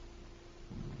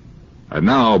And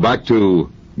now back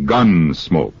to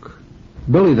Gunsmoke.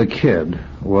 Billy the Kid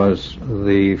was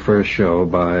the first show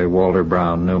by Walter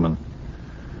Brown Newman.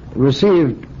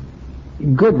 Received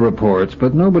good reports,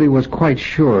 but nobody was quite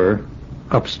sure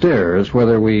upstairs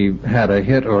whether we had a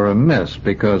hit or a miss,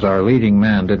 because our leading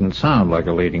man didn't sound like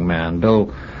a leading man.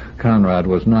 Bill Conrad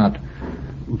was not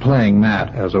playing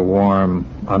Matt as a warm,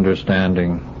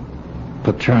 understanding,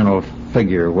 paternal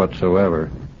figure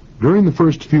whatsoever. During the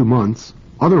first few months,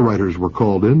 other writers were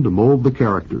called in to mold the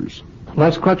characters.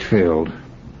 Les Crutchfield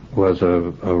was a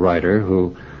writer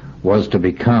who was to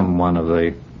become one of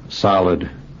the solid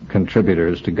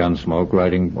contributors to Gunsmoke,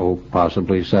 writing,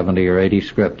 possibly 70 or 80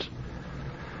 scripts.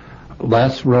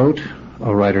 Les wrote,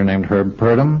 a writer named Herb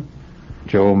Purdom,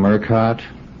 Joe Murcott,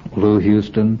 Lou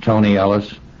Houston, Tony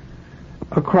Ellis,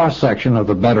 a cross-section of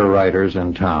the better writers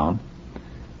in town.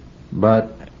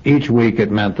 But each week it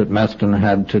meant that Meston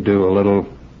had to do a little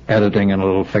editing and a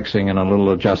little fixing and a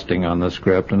little adjusting on the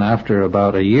script. And after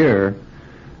about a year,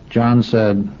 John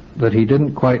said that he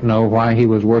didn't quite know why he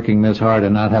was working this hard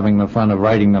and not having the fun of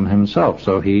writing them himself.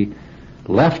 So he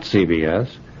left CBS,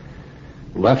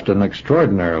 left an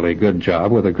extraordinarily good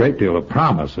job with a great deal of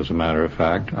promise, as a matter of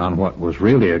fact, on what was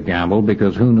really a gamble,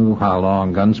 because who knew how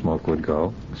long Gunsmoke would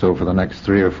go. So for the next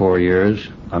 3 or 4 years,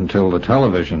 until the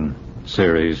television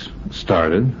series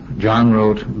started, John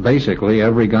wrote basically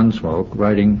every Gunsmoke,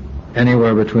 writing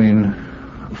anywhere between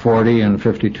 40 and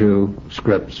 52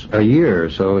 scripts a year.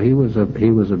 So he was a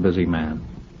busy man.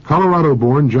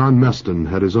 Colorado-born John Meston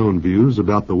had his own views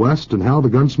about the West and how the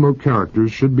Gunsmoke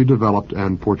characters should be developed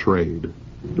and portrayed.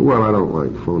 Well, I don't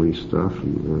like phony stuff,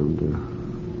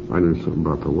 and I knew something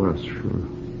about the West, sure.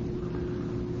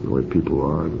 The way people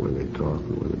are, the way they talk,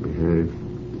 the way they behave.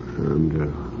 And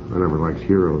I never liked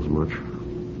heroes much.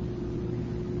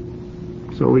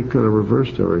 So we kind of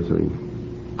reversed everything.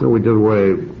 So we did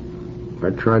I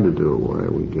tried to do away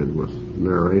we did with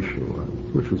narration,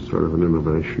 which was sort of an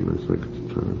innovation, I think, at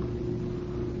the time.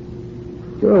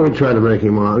 Well, we tried to make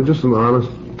him just an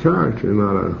honest character,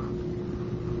 not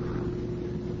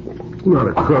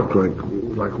a crook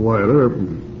like Wyatt Earp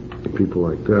and people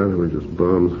like that who were just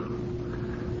bums.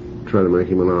 Try to make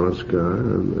him an honest guy,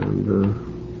 and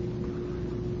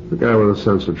a guy with a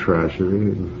sense of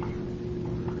tragedy.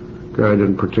 A guy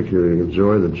didn't particularly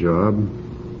enjoy the job.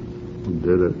 He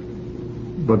did it.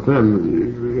 But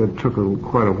then it took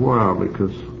quite a while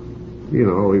because,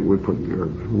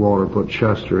 Walter put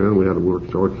Chester in. We had to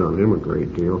work on him a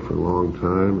great deal for a long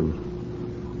time,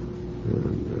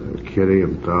 and Kitty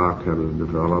and Doc had to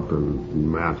develop,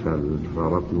 and Matt had to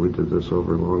develop, and we did this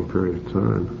over a long period of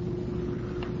time.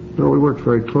 No, we worked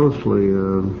very closely.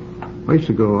 I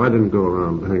didn't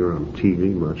hang around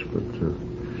TV much, but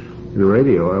in the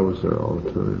radio I was there all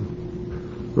the time.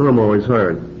 Well, I'm always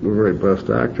hired the very best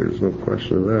actors, no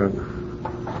question of that.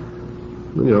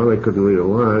 They couldn't read a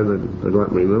line, they'd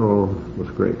let me know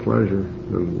with great pleasure,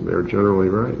 and they're generally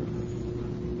right.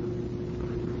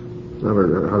 I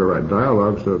learned how to write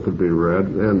dialogue so it could be read,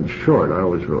 and short. I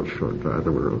always wrote short. I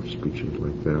never wrote speeches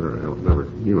like that, or I never,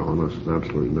 unless it's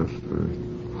absolutely necessary,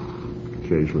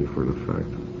 occasionally for an effect.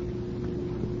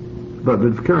 But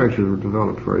the characters were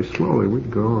developed very slowly.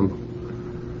 We'd go on.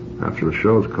 After the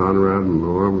shows, Conrad and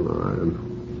Norm and I, and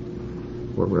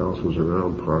whoever else was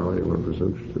around, Parley, whoever was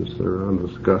interested, sit around and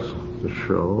discuss the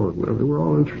show. And we were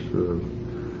all interested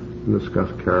in discuss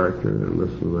character and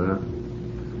this and that,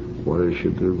 whether he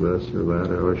should do this or that,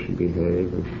 or how he should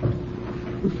behave. And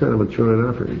it was kind of a joint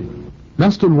effort.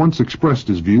 Meston once expressed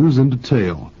his views in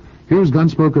detail. Here's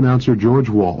Gunsmoke announcer George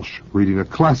Walsh reading a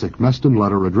classic Meston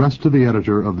letter addressed to the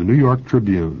editor of the New York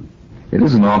Tribune. It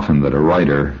isn't often that a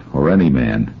writer, or any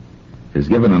man, is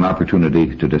given an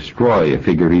opportunity to destroy a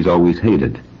figure he's always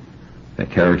hated, a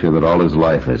character that all his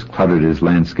life has cluttered his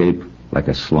landscape like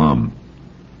a slum.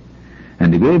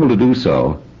 And to be able to do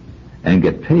so, and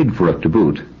get paid for it to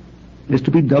boot, is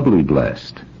to be doubly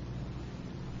blessed.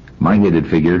 My hated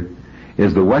figure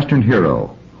is the Western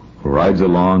hero who rides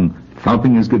along,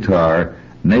 thumping his guitar,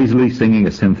 nasally singing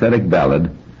a synthetic ballad,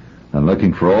 and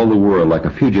looking for all the world like a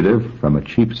fugitive from a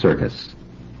cheap circus.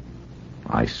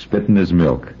 I spit in his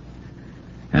milk,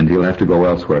 and he'll have to go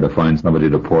elsewhere to find somebody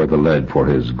to pour the lead for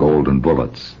his golden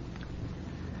bullets.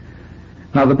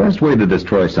 Now, the best way to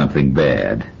destroy something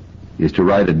bad is to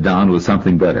write it down with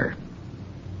something better.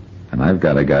 And I've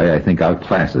got a guy I think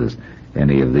outclasses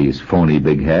any of these phony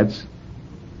big hats.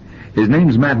 His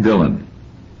name's Matt Dillon,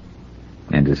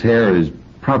 and his hair is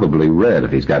probably red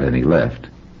if he's got any left.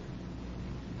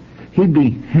 He'd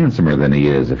be handsomer than he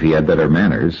is if he had better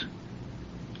manners,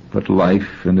 but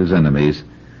life and his enemies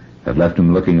have left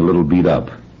him looking a little beat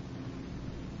up,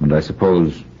 and I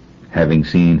suppose having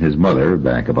seen his mother,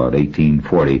 back about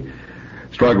 1840,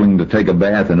 struggling to take a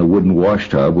bath in a wooden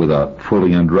washtub without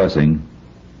fully undressing,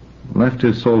 left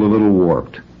his soul a little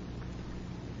warped.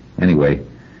 Anyway,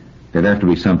 there'd have to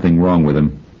be something wrong with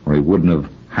him, or he wouldn't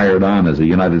have hired on as a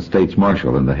United States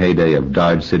Marshal in the heyday of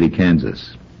Dodge City,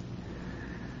 Kansas.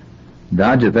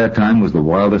 Dodge at that time was the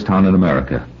wildest town in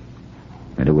America,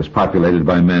 and it was populated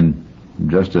by men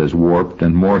just as warped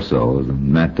and more so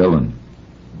than Matt Dillon.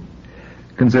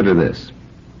 Consider this.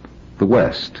 The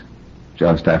West,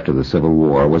 just after the Civil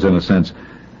War, was in a sense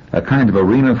a kind of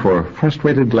arena for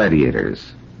frustrated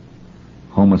gladiators.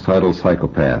 Homicidal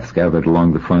psychopaths gathered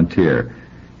along the frontier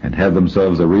and had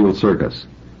themselves a real circus,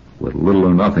 with little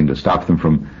or nothing to stop them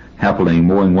from happily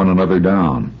mowing one another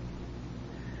down.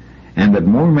 And that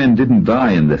more men didn't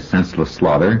die in this senseless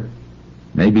slaughter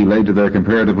may be laid to their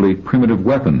comparatively primitive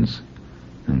weapons,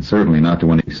 and certainly not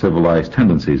to any civilized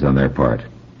tendencies on their part.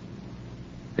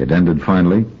 It ended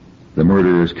finally. The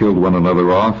murderers killed one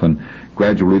another off and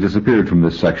gradually disappeared from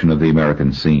this section of the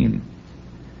American scene.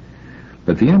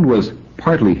 But the end was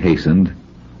partly hastened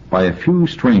by a few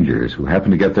strangers who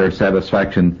happened to get their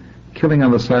satisfaction killing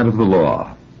on the side of the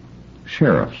law.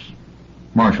 Sheriffs,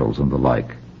 marshals, and the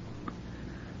like.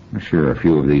 Sure, a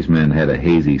few of these men had a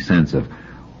hazy sense of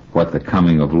what the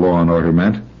coming of law and order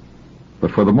meant,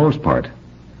 but for the most part,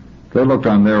 they looked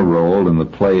on their role in the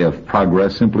play of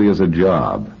progress simply as a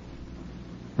job,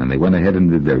 and they went ahead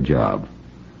and did their job,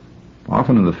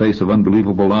 often in the face of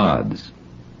unbelievable odds,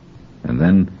 and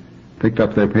then picked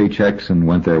up their paychecks and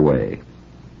went their way.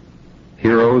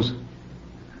 Heroes?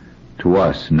 To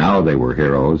us, now they were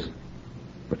heroes,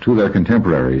 but to their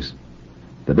contemporaries,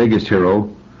 the biggest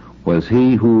hero was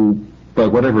he who, by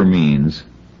whatever means,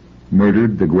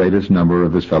 murdered the greatest number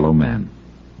of his fellow men.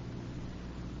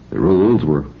 The rules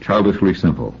were childishly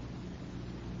simple.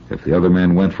 If the other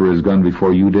man went for his gun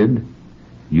before you did,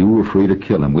 you were free to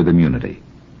kill him with immunity.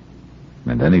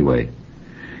 And anyway,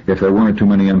 if there weren't too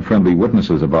many unfriendly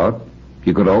witnesses about,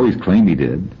 you could always claim he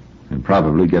did, and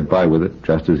probably get by with it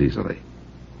just as easily.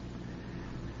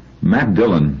 Matt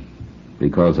Dillon,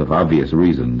 because of obvious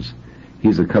reasons,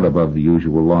 he's a cut above the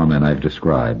usual lawmen I've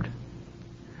described.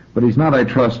 But he's not, I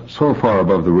trust, so far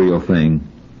above the real thing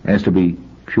as to be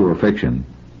pure fiction.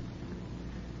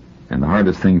 And the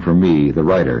hardest thing for me, the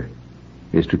writer,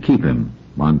 is to keep him,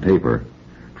 on paper,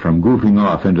 from goofing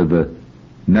off into the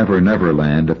never-never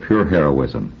land of pure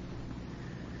heroism.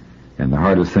 And the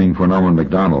hardest thing for Norman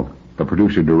Macdonald, the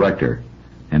producer-director,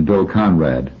 and Bill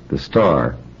Conrad, the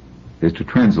star, is to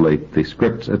translate the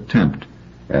script's attempt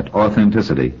at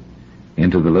authenticity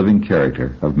into the living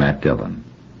character of Matt Dillon.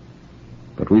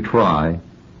 But we try,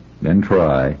 then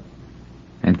try,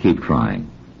 and keep trying.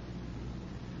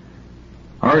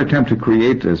 Our attempt to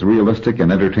create as realistic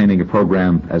and entertaining a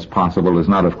program as possible is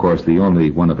not, of course, the only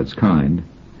one of its kind.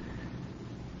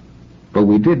 But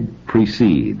we did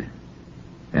precede,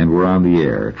 and were on the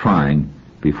air, trying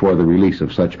before the release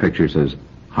of such pictures as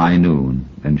High Noon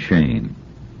and Shane.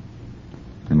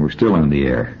 And we're still on the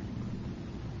air,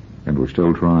 and we're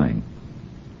still trying.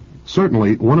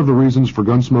 Certainly, one of the reasons for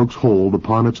Gunsmoke's hold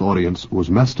upon its audience was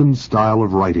Meston's style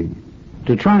of writing.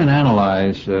 To try and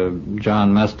analyze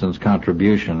John Meston's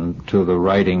contribution to the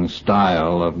writing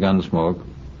style of Gunsmoke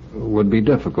would be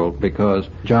difficult, because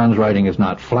John's writing is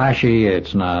not flashy,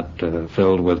 it's not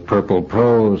filled with purple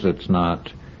prose, it's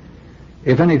not...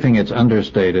 If anything, it's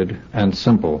understated and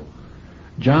simple.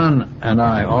 John and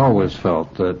I always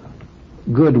felt that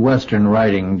good Western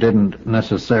writing didn't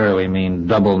necessarily mean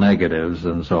double negatives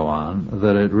and so on,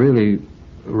 that it really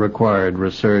required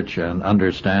research and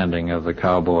understanding of the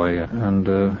cowboy,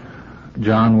 and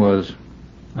John was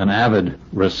an avid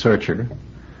researcher.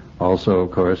 Also,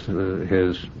 of course,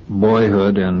 his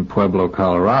boyhood in Pueblo,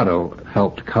 Colorado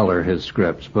helped color his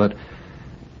scripts, but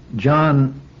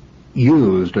John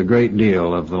used a great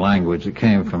deal of the language that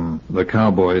came from the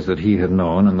cowboys that he had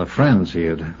known and the friends he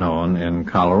had known in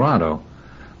Colorado.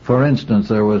 For instance,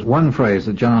 there was one phrase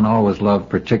that John always loved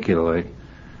particularly.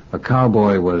 A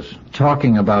cowboy was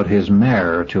talking about his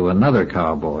mare to another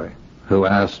cowboy who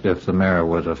asked if the mare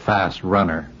was a fast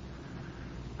runner.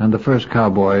 And the first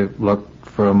cowboy looked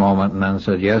for a moment and then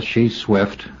said, "Yes, she's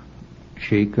swift.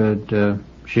 She could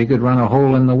run a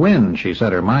hole in the wind. She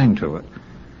set her mind to it."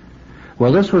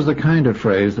 Well, this was the kind of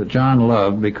phrase that John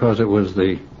loved, because it was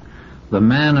the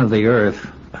man of the earth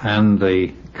and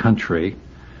the country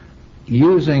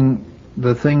using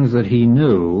the things that he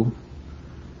knew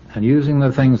and using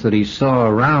the things that he saw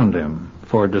around him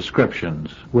for descriptions,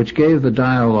 which gave the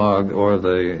dialogue or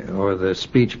the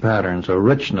speech patterns a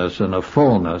richness and a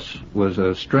fullness, was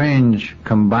a strange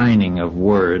combining of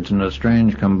words and a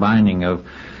strange combining of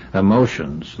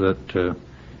emotions that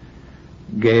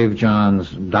gave John's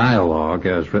dialogue,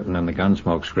 as written in the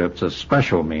Gunsmoke scripts, a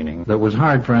special meaning that was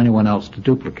hard for anyone else to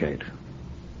duplicate.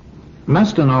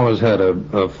 Meston always had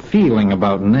a feeling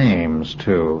about names,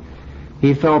 too.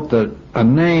 He felt that a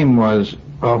name was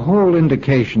a whole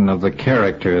indication of the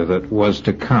character that was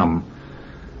to come.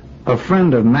 A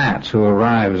friend of Matt's who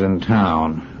arrives in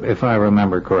town, if I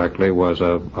remember correctly, was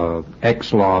a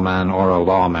ex-lawman or a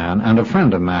lawman, and a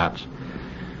friend of Matt's.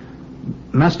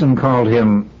 Meston called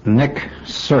him Nick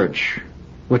Search,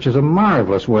 which is a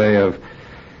marvelous way of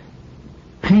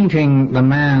painting the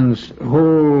man's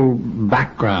whole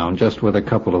background just with a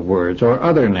couple of words, or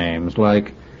other names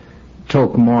like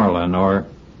Toke Morlin, or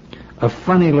a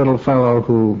funny little fellow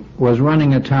who was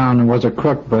running a town and was a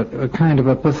crook, but a kind of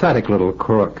a pathetic little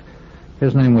crook.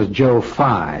 His name was Joe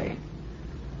Fye.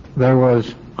 There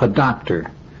was a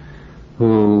doctor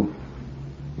who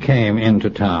came into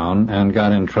town and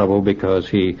got in trouble because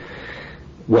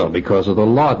because of the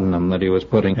laudanum that he was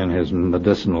putting in his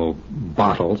medicinal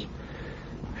bottles.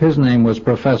 His name was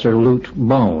Professor Lute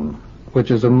Bone,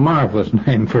 which is a marvelous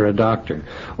name for a doctor.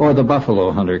 Or the buffalo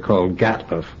hunter called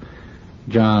Gatliff.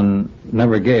 John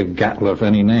never gave Gatliff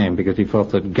any name because he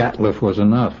felt that Gatliff was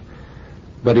enough.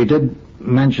 But he did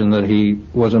mention that he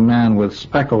was a man with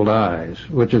speckled eyes,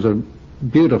 which is a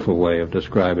beautiful way of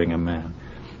describing a man.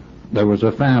 There was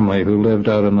a family who lived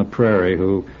out on the prairie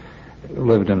who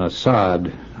lived in a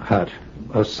sod hut,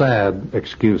 a sad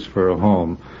excuse for a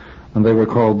home, and they were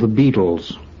called the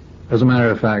Beatles. As a matter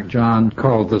of fact, John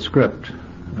called the script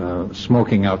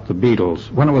Smoking Out the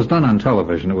Beatles. When it was done on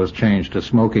television, it was changed to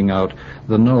Smoking Out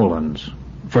the Nolans,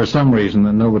 for some reason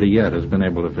that nobody yet has been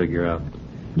able to figure out.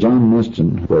 John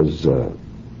Meston was a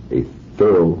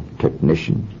thorough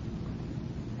technician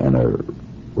and a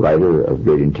writer of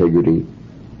great integrity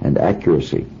and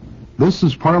accuracy. This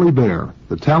is Parley Bear,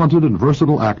 the talented and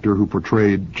versatile actor who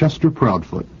portrayed Chester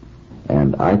Proudfoot.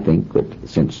 And I think that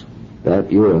since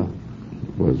that era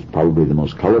was probably the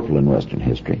most colorful in Western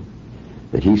history,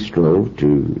 that he strove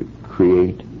to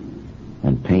create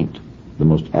and paint the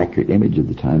most accurate image of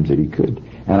the times that he could.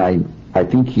 And I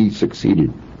think he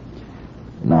succeeded.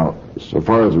 Now, so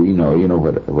far as we know, you know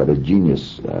what a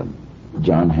genius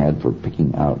John had for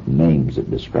picking out names that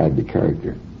described the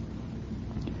character.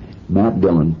 Matt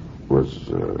Dillon was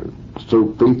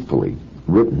so faithfully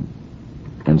written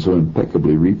and so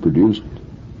impeccably reproduced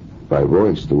by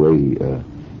Royce the way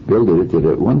Bill did it, that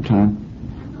at one time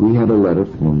we had a letter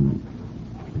from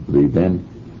the then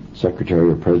Secretary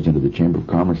or President of the Chamber of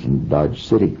Commerce in Dodge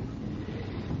City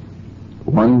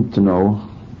wanting to know,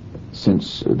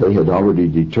 since they had already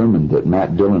determined that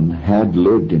Matt Dillon had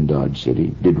lived in Dodge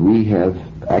City, did we have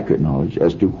accurate knowledge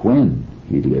as to when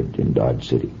he lived in Dodge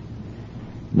City?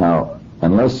 Now,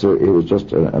 unless it was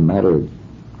just a matter of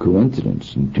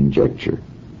coincidence and conjecture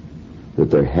that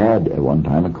there had at one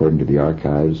time, according to the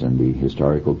archives and the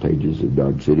historical pages of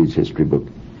Dodge City's history book,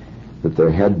 that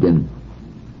there had been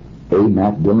a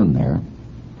Matt Dillon there,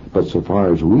 but so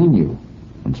far as we knew,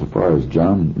 and so far as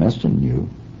John Meston knew,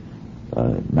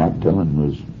 Matt Dillon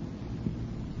was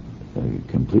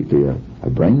completely a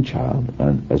brainchild,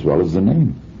 as well as the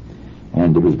name.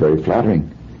 And it was very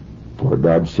flattering for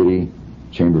Dodge City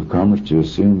Chamber of Commerce to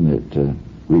assume that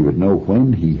we would know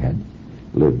when he had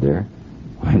lived there,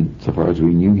 when, so far as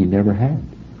we knew, he never had.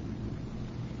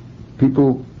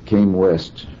 People came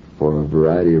west for a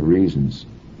variety of reasons,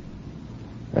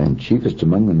 and chiefest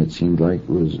among them, it seemed like,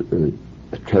 was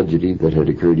a tragedy that had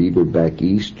occurred either back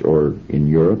east or in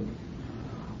Europe,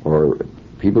 or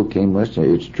people came west,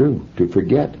 it's true, to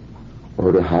forget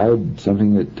or to hide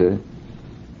something that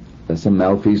some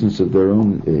malfeasance of their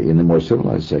own in the more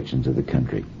civilized sections of the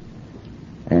country.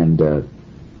 And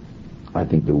I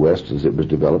think the West, as it was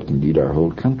developed, indeed our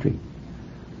whole country,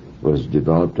 was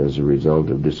developed as a result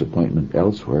of disappointment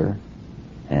elsewhere,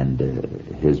 and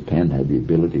his pen had the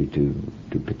ability to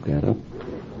pick that up.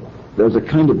 There's a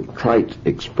kind of trite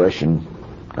expression,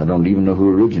 I don't even know who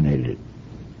originated it.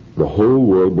 The whole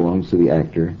world belongs to the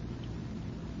actor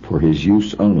for his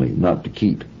use only, not to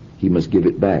keep. He must give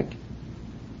it back.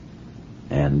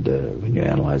 And when you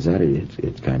analyze that,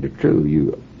 it's kind of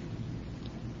true.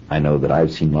 I know that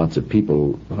I've seen lots of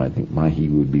people when I think, he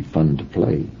would be fun to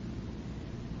play.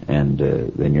 And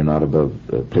then you're not above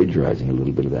plagiarizing a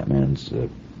little bit of that man's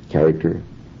character,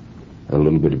 a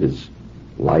little bit of his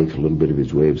life, a little bit of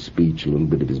his way of speech, a little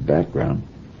bit of his background.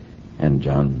 And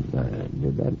John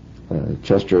did that.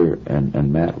 Chester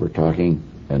and Matt were talking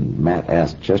And Matt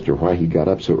asked Chester why he got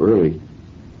up so early.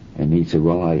 And he said,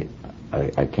 well,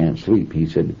 I can't sleep. He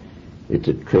said, it's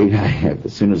a trait I have.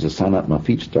 As soon as the sun up, my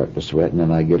feet start to sweat, and then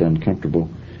I get uncomfortable,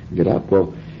 get up.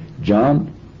 Well,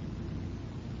 John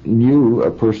knew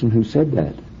a person who said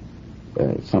that.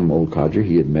 Some old codger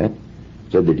he had met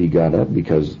said that he got up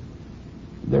because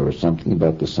there was something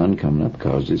about the sun coming up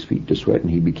caused his feet to sweat, and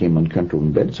he became uncomfortable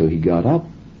in bed, so he got up.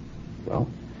 Well,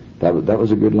 that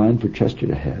was a good line for Chester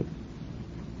to have.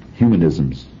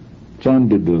 Humanisms. John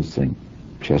did those things.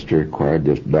 Chester acquired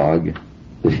this dog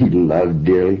that he loved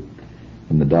dearly,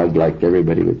 and the dog liked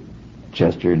everybody but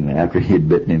Chester, and after he had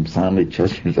bitten him soundly,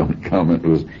 Chester's only comment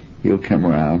was, he'll come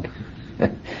around.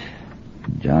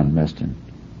 John Meston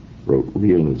wrote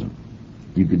realism.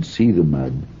 You could see the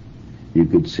mud. You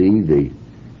could see the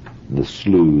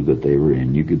slough that they were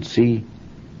in. You could see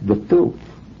the filth.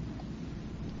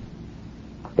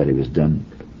 But it was done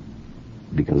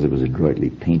because it was adroitly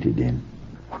painted in.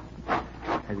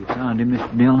 Have you found him,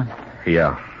 Mr. Dillon?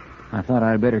 Yeah. I thought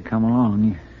I'd better come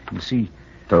along. You see...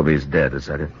 Toby's dead, is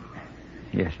that it?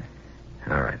 Yes,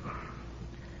 sir. All right.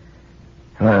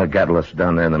 Well, Gatliff's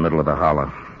down there in the middle of the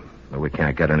hollow. But we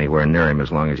can't get anywhere near him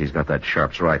as long as he's got that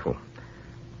Sharp's rifle.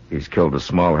 He's killed a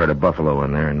small herd of buffalo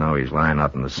in there, and now he's lying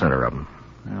out in the center of them.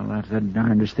 Well, that's the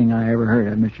darndest thing I ever heard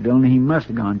of, Mr. Dillon. He must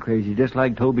have gone crazy, just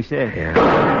like Toby said.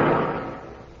 Yeah.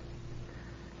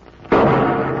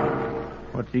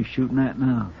 What's he shooting at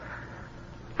now?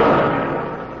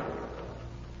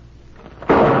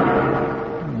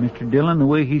 Mr. Dillon, the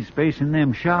way he's spacing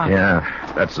them shots.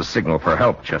 Yeah, that's the signal for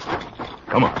help, Chester.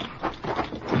 Come on.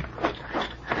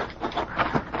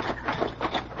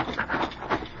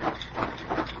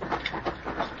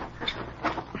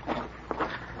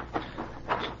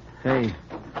 Say,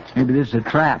 maybe this is a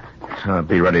trap.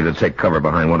 Be ready to take cover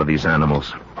behind one of these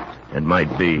animals. It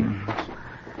might be.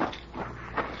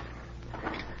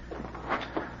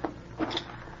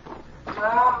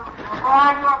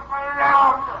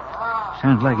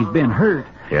 Sounds like he's been hurt.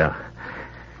 Yeah.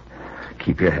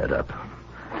 Keep your head up.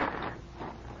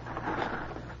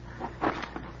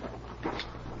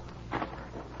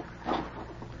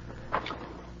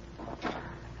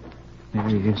 There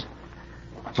he is.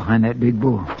 Behind that big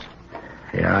bull.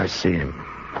 Yeah, I see him.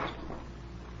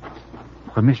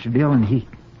 Well, Mr. Dillon,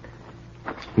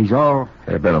 he's all...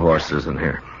 There have been horses in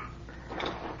here.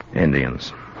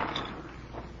 Indians.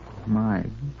 My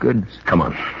goodness. Come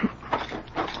on.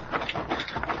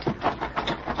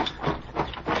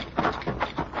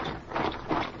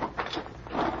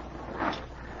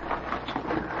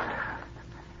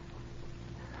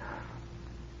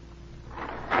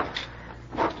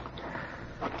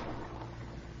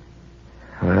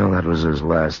 Well, that was his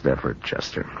last effort,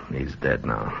 Chester. He's dead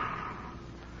now.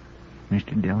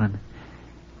 Mr. Dillon,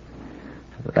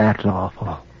 that's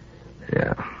awful.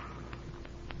 Yeah.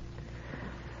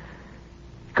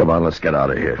 Come on, let's get out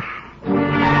of here.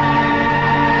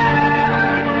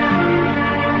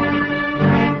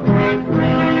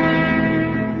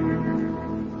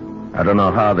 I don't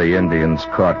know how the Indians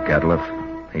caught Gatliff.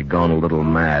 He'd gone a little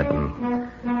mad,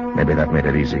 and maybe that made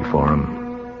it easy for him.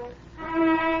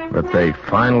 But they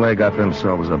finally got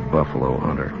themselves a buffalo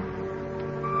hunter.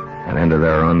 And into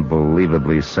their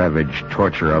unbelievably savage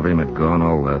torture of him had gone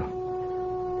all the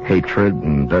hatred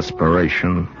and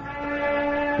desperation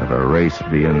of a race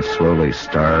being slowly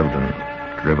starved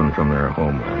and driven from their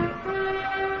homeland.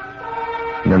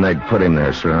 And then they'd put him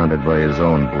there surrounded by his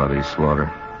own bloody slaughter.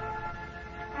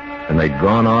 And they'd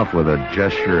gone off with a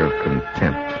gesture of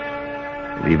contempt,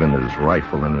 leaving his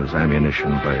rifle and his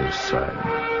ammunition by his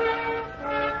side.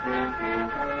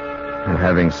 And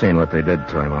having seen what they did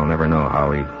to him, I'll never know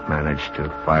how he managed to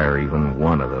fire even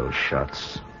one of those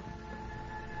shots.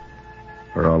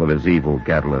 For all of his evil,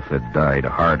 Gatliff had died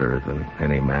harder than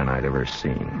any man I'd ever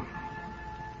seen.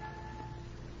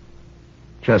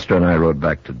 Chester and I rode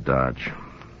back to Dodge.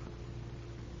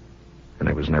 And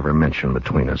it was never mentioned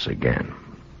between us again.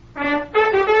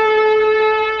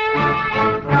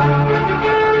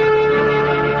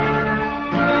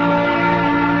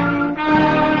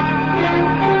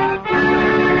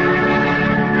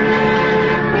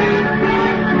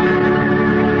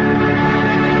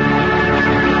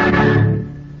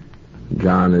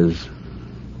 John is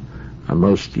a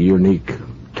most unique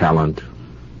talent,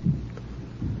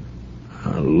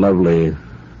 a lovely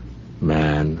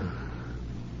man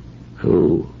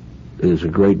who is a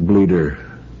great bleeder.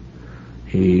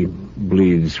 He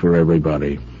bleeds for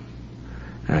everybody,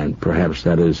 and perhaps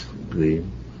that is the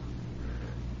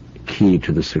key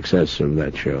to the success of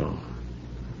that show,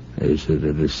 is that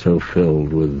it is so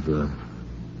filled with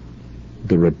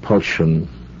the repulsion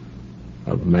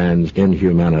of man's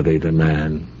inhumanity to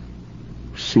man,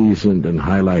 seasoned and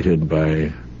highlighted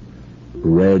by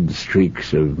red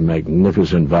streaks of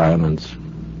magnificent violence,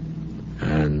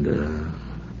 and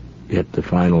yet the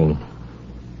final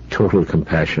total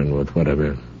compassion with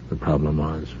whatever the problem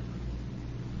was.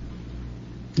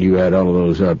 You add all of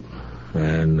those up,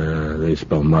 and they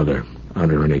spell mother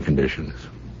under any conditions.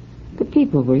 The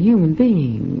people were human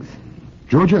beings.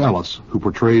 Georgia Ellis, who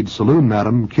portrayed Saloon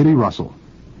Madam Kitty Russell.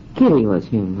 Kitty was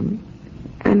human.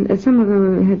 And some of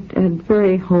them had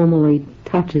very homely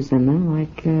touches in them,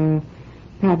 like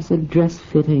perhaps a dress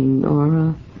fitting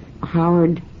or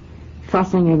Howard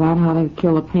fussing about how to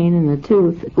kill a pain in the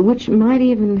tooth, which might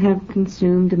even have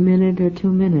consumed a minute or 2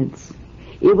 minutes.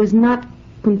 It was not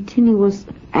continuous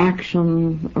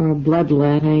action or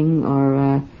bloodletting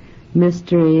or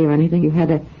mystery or anything. You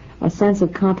had a sense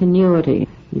of continuity.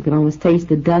 You could almost taste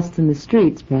the dust in the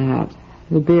streets, perhaps.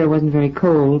 The beer wasn't very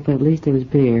cold, but at least it was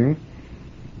beer.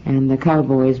 And the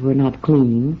cowboys were not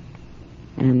clean.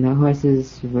 And the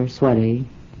horses were sweaty.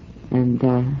 And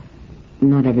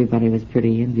not everybody was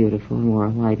pretty and beautiful and wore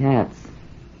white hats.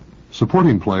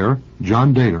 Supporting player,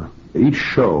 John Dehner. Each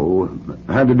show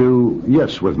had to do,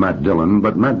 yes, with Matt Dillon,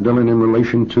 but Matt Dillon in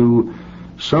relation to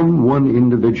some one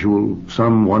individual,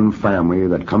 some one family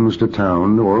that comes to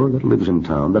town or that lives in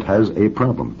town that has a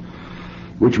problem.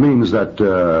 Which means that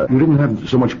you didn't have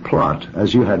so much plot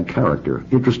as you had character,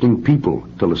 interesting people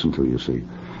to listen to, you see.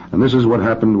 And this is what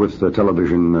happened with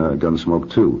television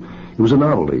Gunsmoke, too. It was a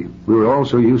novelty. We were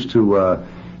also used to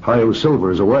Hi-O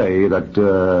Silver's away that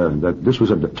this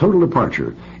was a total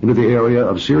departure into the area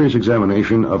of serious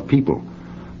examination of people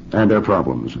and their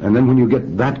problems. And then when you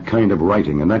get that kind of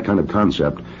writing and that kind of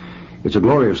concept, it's a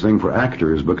glorious thing for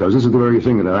actors, because this is the very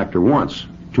thing that an actor wants,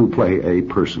 to play a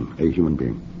person, a human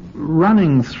being.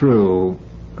 Running through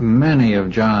many of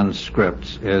John's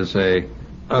scripts is a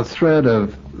thread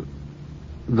of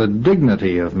the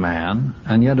dignity of man,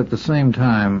 and yet at the same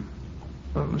time,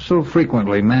 so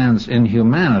frequently, man's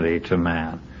inhumanity to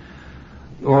man,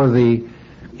 or the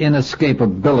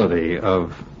inescapability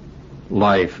of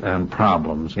life and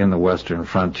problems in the western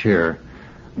frontier.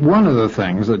 One of the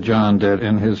things that John did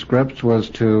in his scripts was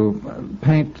to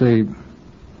paint the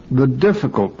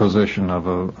difficult position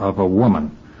of a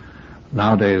woman.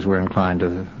 Nowadays we're inclined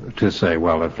to say,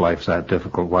 well, if life's that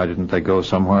difficult, why didn't they go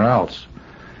somewhere else?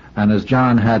 And as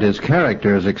John had his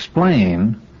characters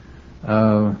explain,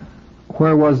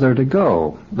 where was there to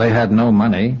go? They had no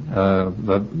money.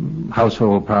 The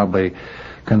household probably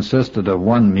consisted of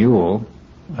one mule,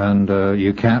 and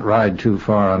you can't ride too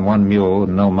far on one mule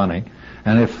and no money.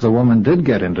 And if the woman did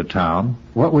get into town,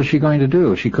 what was she going to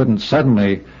do? She couldn't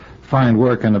suddenly find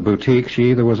work in a boutique.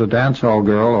 She either was a dance hall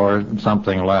girl or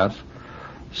something less.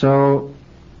 So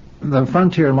the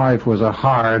frontier life was a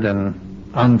hard and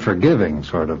unforgiving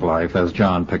sort of life, as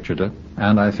John pictured it,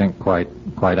 and I think quite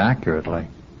accurately.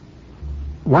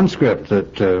 One script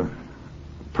that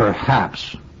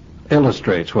perhaps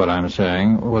illustrates what I'm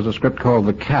saying was a script called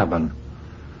The Cabin.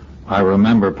 I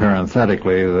remember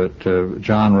parenthetically that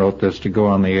John wrote this to go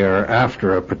on the air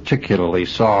after a particularly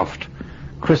soft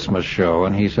Christmas show,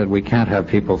 and he said, we can't have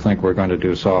people think we're going to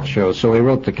do soft shows, so he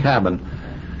wrote The Cabin.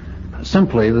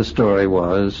 Simply, the story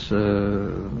was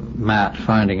Matt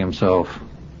finding himself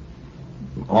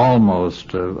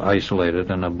almost isolated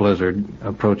in a blizzard,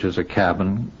 approaches a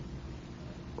cabin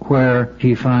where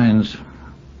he finds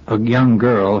a young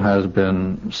girl has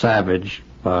been savaged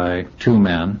by two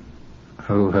men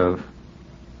who have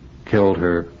killed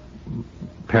her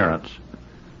parents.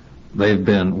 They've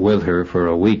been with her for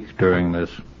a week during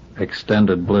this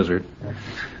extended blizzard.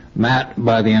 Matt,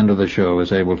 by the end of the show,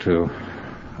 is able to,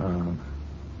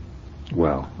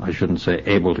 well, I shouldn't say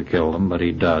able to kill them, but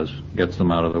he does, gets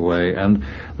them out of the way. And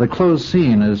the closed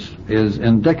scene is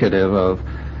indicative of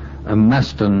a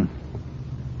Meston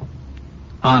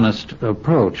honest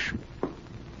approach.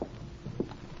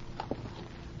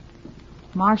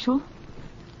 Marshal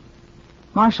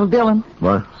Dillon.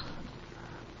 What?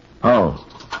 Oh.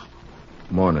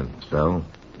 Morning, Belle.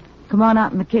 Come on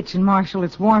out in the kitchen, Marshal.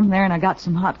 It's warm there, and I got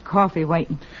some hot coffee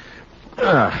waiting.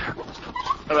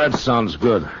 That sounds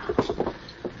good.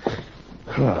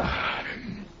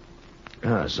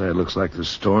 Say, it looks like the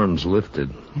storm's lifted.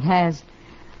 It has.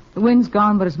 The wind's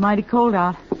gone, but it's mighty cold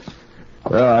out.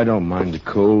 Well, I don't mind the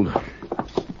cold.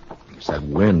 It's that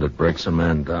wind that breaks a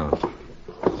man down.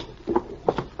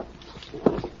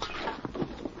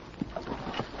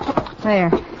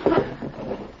 There.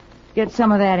 Get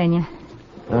some of that in you.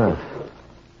 Oh,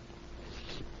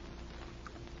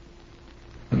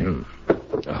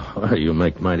 you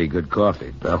make mighty good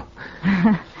coffee, Belle.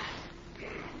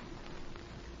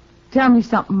 Tell me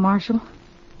something, Marshal.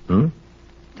 Hmm?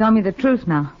 Tell me the truth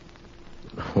now.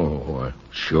 Oh,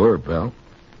 sure, Belle.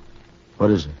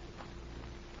 What is it?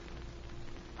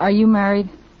 Are you married?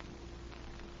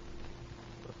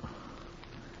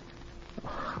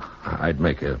 I'd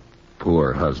make a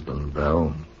poor husband,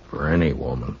 Belle, for any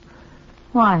woman.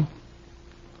 Why?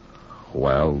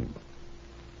 Well,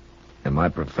 in my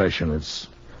profession, it's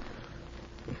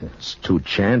too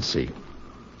chancy.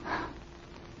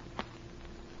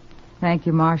 Thank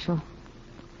you, Marshal.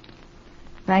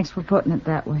 Thanks for putting it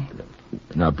that way.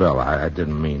 Now, Belle, I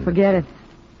didn't mean... Forget it.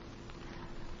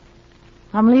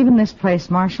 I'm leaving this place,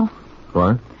 Marshal.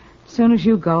 What? As soon as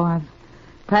you go, I've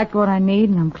packed what I need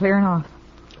and I'm clearing off.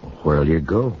 Where'll you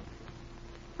go?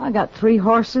 I got 3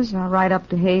 horses. I'll ride up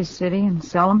to Hayes City and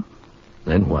sell them.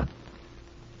 Then what?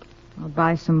 I'll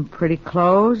buy some pretty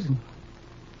clothes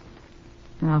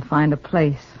and I'll find a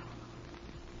place.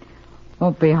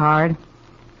 Won't be hard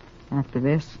after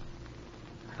this.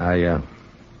 I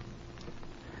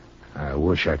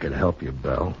wish I could help you,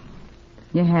 Belle.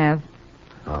 You have.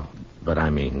 Oh, but I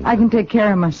mean... I can take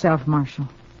care of myself, Marshal.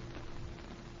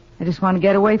 I just want to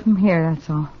get away from here, that's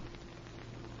all.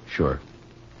 Sure.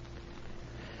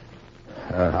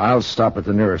 I'll stop at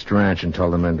the nearest ranch and tell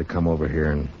the men to come over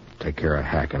here and take care of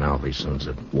Hack and Alvy as soon as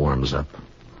it warms up.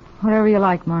 Whatever you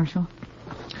like, Marshal.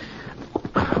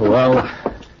 Well,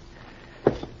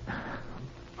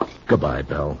 goodbye,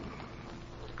 Belle.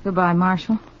 Goodbye,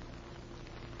 Marshal.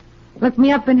 Look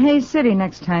me up in Hayes City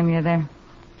next time you're there.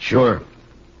 Sure.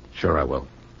 Sure I will.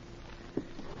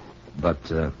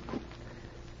 But,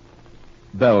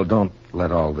 Belle, don't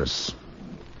let all this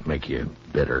make you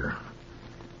bitter.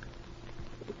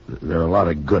 There are a lot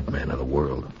of good men in the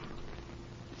world.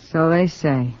 So they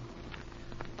say.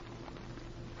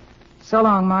 So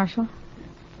long, Marshal.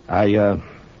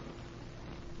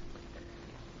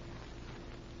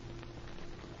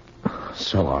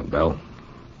 So long, Belle.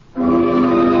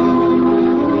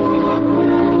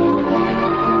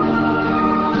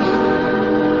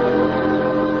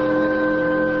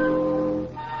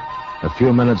 A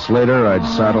few minutes later, I'd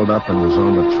saddled up and was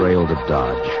on the trail to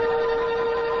Dodge.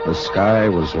 The sky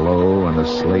was low and a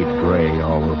slate gray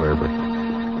all over, but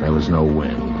there was no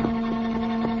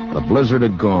wind. The blizzard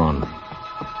had gone,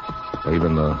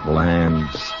 leaving the land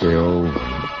still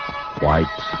and white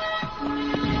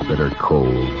and bitter cold.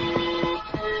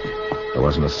 There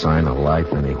wasn't a sign of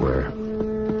life anywhere.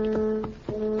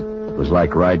 It was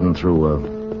like riding through a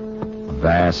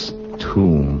vast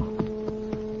tomb.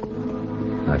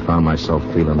 I found myself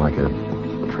feeling like a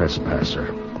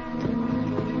trespasser,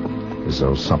 as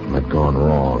though something had gone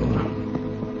wrong,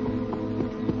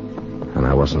 and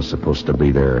I wasn't supposed to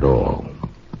be there at all.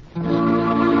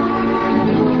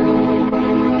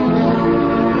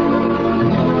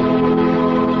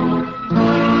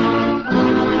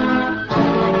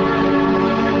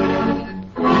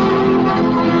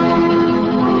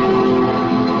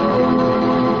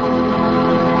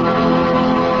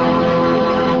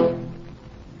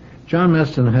 John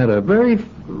Meston had a very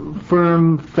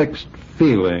firm, fixed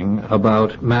feeling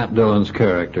about Matt Dillon's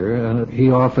character, and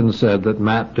he often said that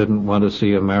Matt didn't want to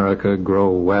see America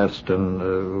grow west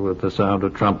and with the sound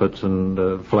of trumpets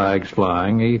and flags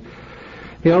flying.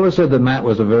 He always said that Matt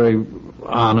was a very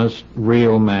honest,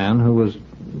 real man who was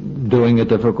doing a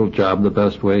difficult job the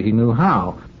best way he knew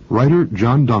how. Writer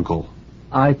John Dunkel.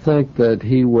 I think that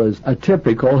he was a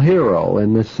typical hero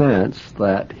in the sense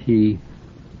that he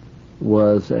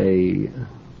was a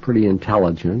pretty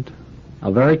intelligent,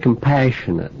 a very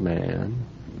compassionate man,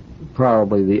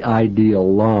 probably the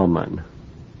ideal lawman.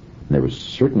 There was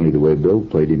certainly the way Bill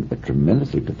played him a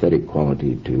tremendously pathetic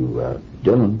quality to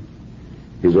Dillon.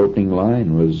 His opening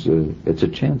line was, it's a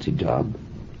chancy job.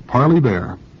 Parley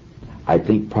Bear. I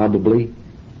think probably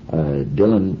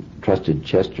Dillon trusted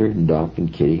Chester and Doc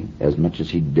and Kitty as much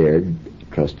as he dared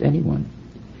trust anyone.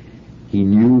 He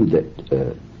knew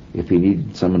that if he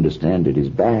needed someone to stand at his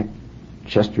back,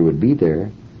 Chester would be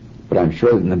there. But I'm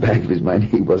sure that in the back of his mind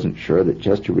he wasn't sure that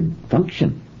Chester would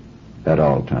function at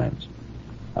all times.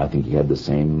 I think he had the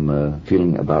same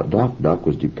feeling about Doc. Doc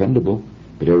was dependable,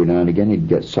 but every now and again he'd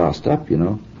get sauced up,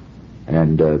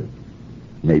 And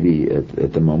maybe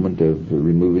at the moment of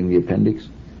removing the appendix,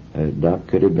 Doc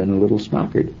could have been a little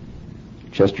snockered.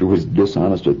 Chester was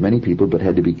dishonest with many people, but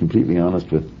had to be completely honest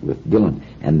with Dillon.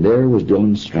 And there was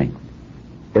Dillon's strength.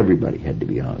 Everybody had to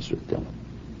be honest with Dillon.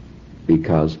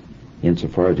 Because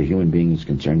insofar as a human being is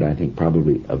concerned, I think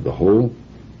probably of the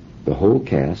whole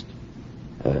cast,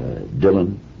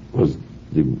 Dillon was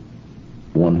the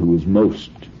one who was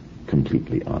most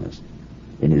completely honest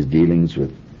in his dealings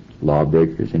with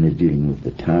lawbreakers, in his dealing with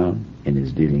the town, in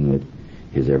his dealing with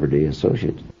his everyday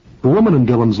associates. The woman in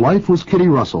Dillon's life was Kitty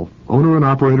Russell, owner and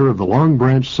operator of the Long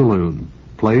Branch Saloon,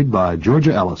 played by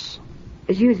Georgia Ellis.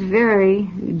 She was a very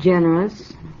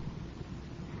generous,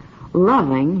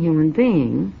 loving human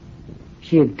being.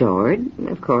 She adored,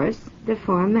 of course, the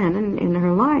four men in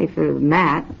her life.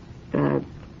 Matt,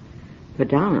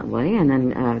 predominantly, and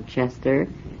then Chester,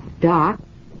 Doc.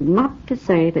 Not to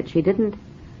say that she didn't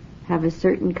have a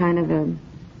certain kind of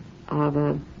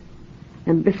a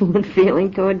ambivalent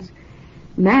feeling towards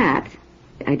Matt.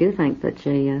 I do think that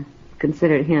she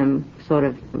considered him sort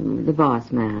of the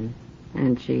boss man,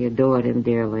 and she adored him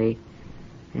dearly,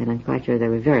 and I'm quite sure they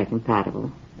were very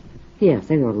compatible. Yes,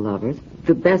 they were lovers,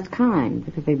 the best kind,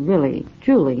 because they really,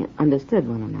 truly understood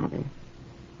one another.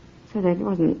 So there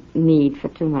wasn't need for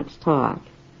too much talk.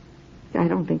 I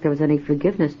don't think there was any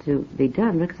forgiveness to be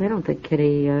done, because I don't think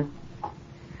Kitty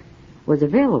was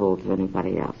available to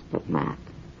anybody else but Matt.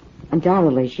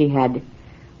 Undoubtedly, she had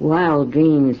wild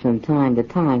dreams from time to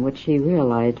time, which she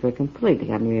realized were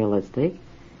completely unrealistic,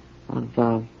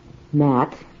 of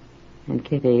Matt and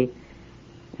Kitty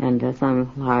and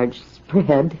some large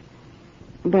spread.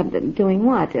 But doing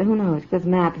what? Who knows? Because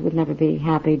Matt would never be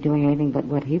happy doing anything but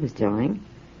what he was doing.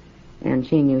 And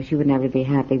she knew she would never be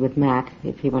happy with Matt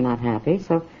if he were not happy.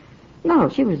 So, no,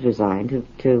 she was resigned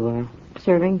to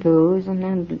serving booze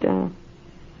and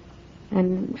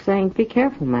saying, "Be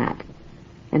careful, Matt."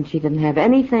 And she didn't have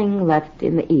anything left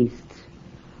in the East,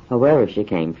 or wherever she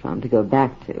came from, to go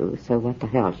back to. So what the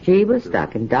hell? She was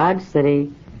stuck in Dodge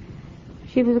City.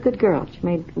 She was a good girl. She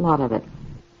made a lot of it.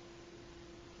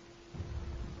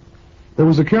 There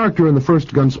was a character in the first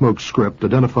Gunsmoke script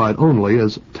identified only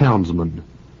as Townsman.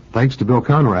 Thanks to Bill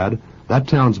Conrad, that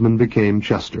Townsman became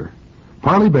Chester.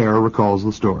 Parley Bear recalls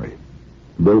the story.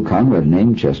 Bill Conrad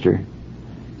named Chester.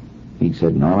 He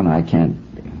said, "Norman, I can't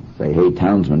say, hey,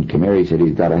 Townsman, come here." He said,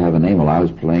 "He's got to have a name." Well, I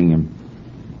was playing him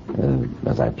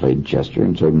as I played Chester,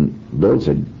 and so Bill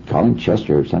said, "Call him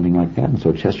Chester," or something like that, and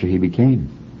so Chester he became.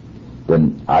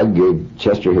 When I gave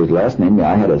Chester his last name,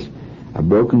 I had a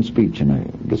broken speech, and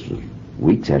this was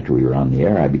weeks after we were on the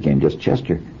air. I became just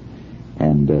Chester,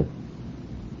 and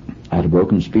I had a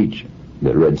broken speech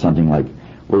that read something like,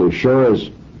 "Well, as sure as,"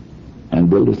 and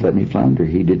Bill just let me flounder.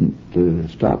 He didn't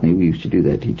stop me. We used to do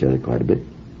that to each other quite a bit.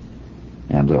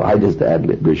 And so I just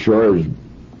ad-libbed, "As sure as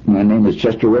my name is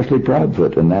Chester Wesley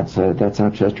Proudfoot," and that's how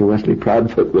Chester Wesley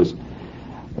Proudfoot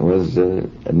was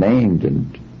named.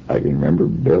 And I can remember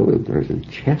Bill, there's a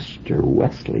Chester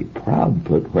Wesley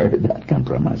Proudfoot. Where did that come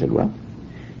from? I said, "Well,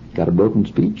 got a broken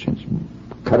speech, and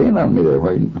cut in on me there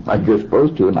where you're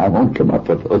supposed to, and I won't come up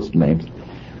with those names."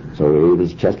 So it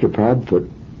was Chester Proudfoot.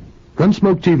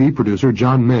 Gunsmoke TV producer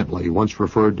John Mantley once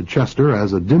referred to Chester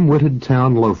as a dim-witted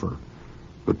town loafer.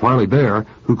 But Parley Bear,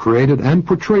 who created and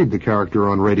portrayed the character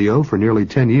on radio for nearly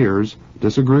 10 years,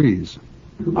 disagrees.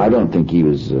 I don't think he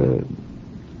was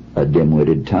a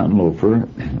dim-witted town loafer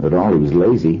at all. He was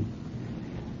lazy,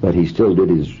 but he still did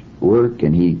his work,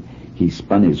 and he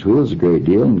spun his wheels a great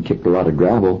deal and kicked a lot of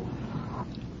gravel.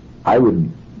 I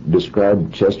would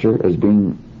describe Chester as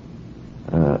being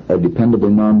a dependable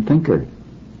non-thinker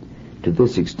to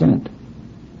this extent.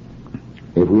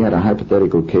 If we had a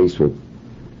hypothetical case with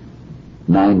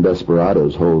 9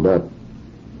 desperados holed up,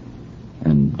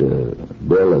 and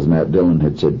Bill, as Matt Dillon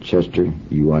had said, "Chester,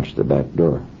 you watch the back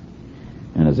door.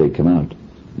 And as they come out,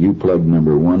 you plug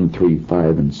number 1, 3,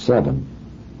 5, and 7.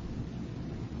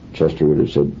 Chester would have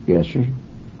said, "Yes, sir."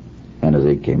 And as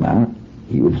they came out,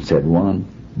 he would have said 1,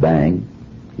 bang.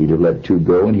 He'd have let 2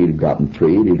 go, and he'd have gotten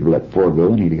 3. He'd have let 4 go,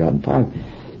 and he'd have gotten 5.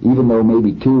 Even though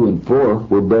maybe 2 and 4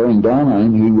 were bearing down on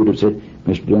him, he would have said,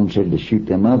 "Mr. Dillon said to shoot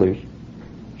them others.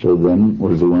 So them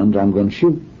was the ones I'm going to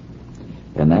shoot."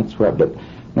 And that's what, but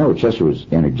no, Chester was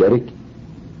energetic.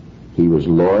 He was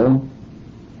loyal.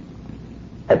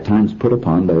 At times put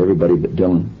upon by everybody but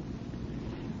Dillon.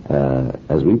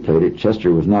 As we played it,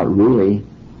 Chester was not really,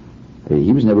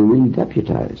 he was never really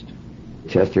deputized.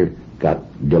 Chester got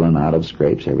Dillon out of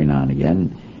scrapes every now and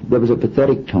again. There was a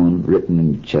pathetic tone written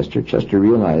in Chester. Chester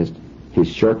realized his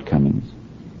shortcomings.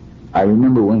 I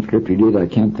remember one script he did, I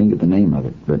can't think of the name of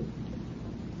it, but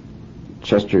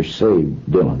Chester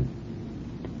saved Dillon.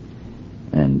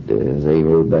 And as they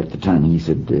rode back to town, he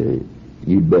said,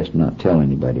 "You'd best not tell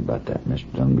anybody about that,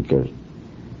 Mr. Dillon, because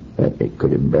it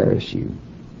could embarrass you.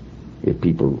 If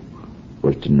people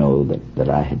was to know that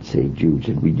I had saved you,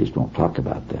 and we just won't talk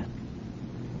about that."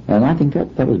 And I think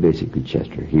that was basically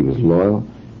Chester. He was loyal,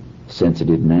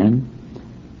 sensitive man,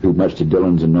 who, much to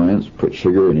Dillon's annoyance, put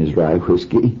sugar in his rye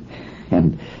whiskey,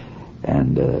 and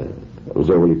was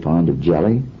overly fond of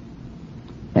jelly.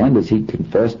 And as he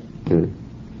confessed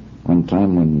One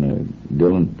time when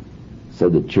Dillon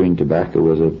said that chewing tobacco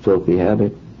was a filthy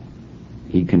habit,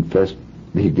 he confessed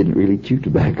that he didn't really chew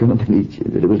tobacco, that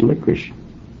it was licorice.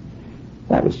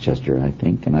 That was Chester, I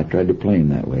think, and I tried to play him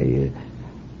that way.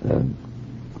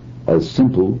 As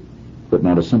simple, but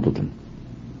not a simpleton.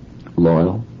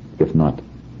 Loyal, if not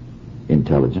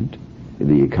intelligent.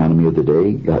 The economy of the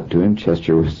day got to him.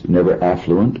 Chester was never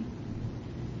affluent.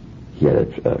 He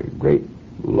had a great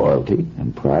loyalty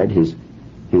and pride. His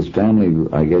family,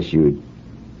 I guess you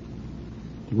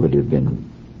would have been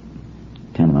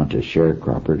tantamount to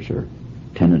sharecroppers or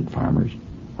tenant farmers.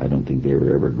 I don't think they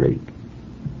were ever great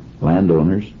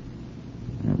landowners.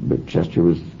 But Chester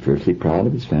was fiercely proud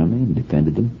of his family and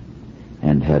defended them,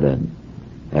 and had an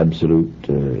absolute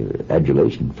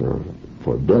adulation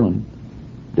for Dillon.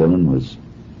 Dillon was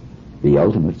the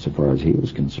ultimate so far as he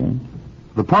was concerned.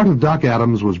 The part of Doc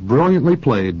Adams was brilliantly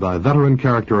played by veteran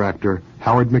character actor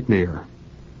Howard McNear.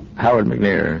 Howard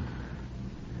McNear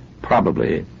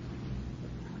probably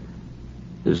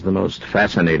is the most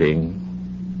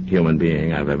fascinating human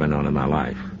being I've ever known in my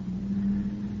life.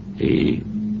 He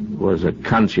was a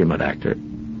consummate actor.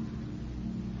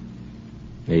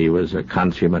 He was a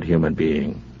consummate human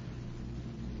being.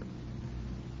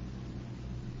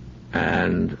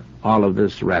 And all of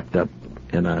this wrapped up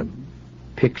in a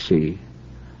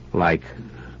pixie-like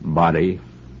body,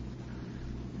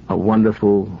 a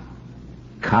wonderful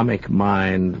comic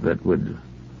mind that would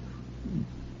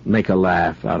make a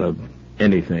laugh out of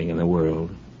anything in the world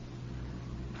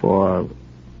for,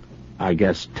 I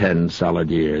guess, 10 solid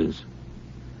years.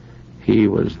 He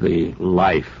was the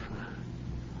life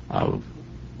of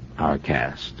our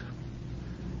cast.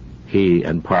 He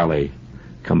and Parley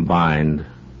combined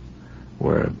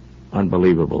were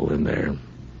unbelievable in their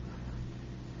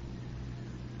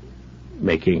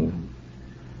making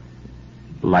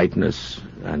lightness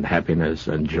and happiness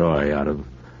and joy out of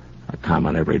a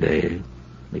common everyday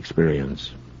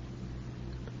experience.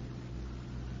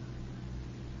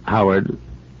 Howard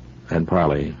and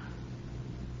Parley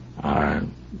are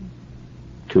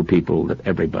two people that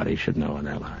everybody should know in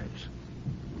their lives.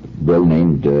 Bill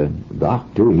named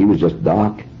Doc, too. He was just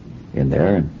Doc in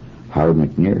there, and Howard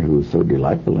McNear, who was so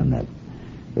delightful in that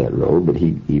role, but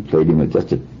he played him with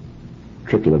just a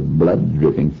trickle of blood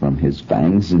dripping from his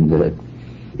fangs, and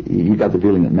you got the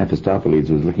feeling that Mephistopheles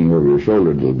was looking over your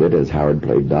shoulder a little bit as Howard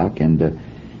played Doc, and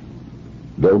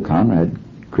Bill Conrad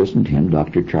christened him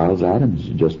Dr. Charles Adams,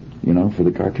 just, for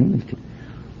the cartoonist.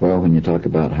 Well, when you talk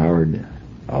about Howard,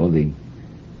 all of the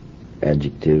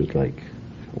adjectives like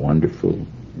wonderful,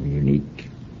 unique,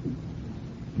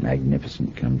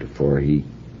 magnificent come to fore.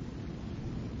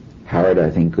 Howard, I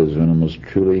think, was one of the most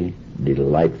truly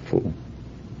delightful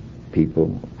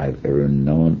people I've ever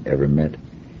known, ever met,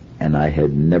 and I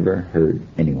had never heard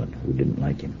anyone who didn't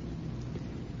like him.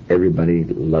 Everybody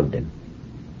loved him,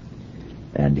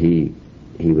 and he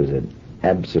was an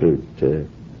absolute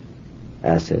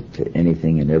asset to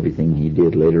anything and everything he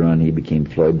did. Later on, he became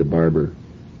Floyd the Barber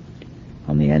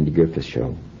on the Andy Griffith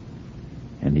Show,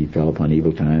 and he fell upon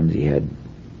evil times. He had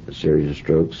a series of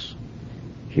strokes.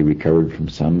 He recovered from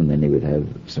some, and then he would have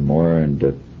some more, and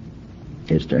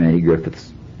it's to Andy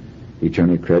Griffith's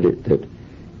eternal credit that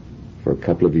for a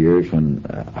couple of years when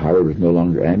Howard was no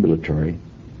longer ambulatory,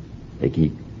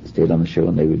 he stayed on the show,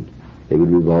 and they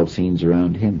would revolve scenes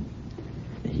around him.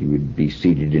 He would be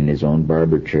seated in his own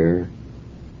barber chair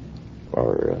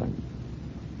or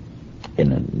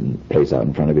in a place out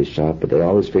in front of his shop, but they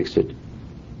always fixed it,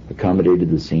 accommodated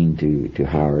the scene to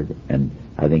Howard, and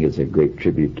I think it's a great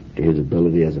tribute to his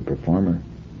ability as a performer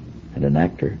and an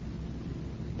actor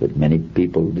that many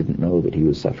people didn't know that he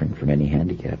was suffering from any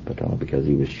handicap at all, because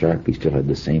he was sharp. He still had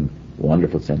the same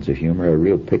wonderful sense of humor, a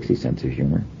real pixie sense of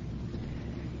humor.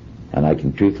 And I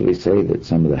can truthfully say that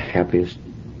some of the happiest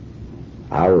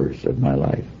hours of my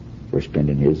life were spent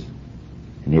in his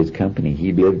company.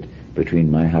 He lived between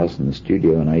my house and the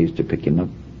studio, and I used to pick him up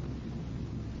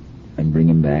and bring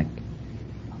him back.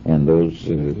 And those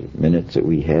minutes that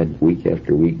we had week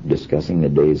after week discussing the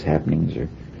day's happenings or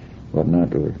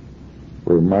whatnot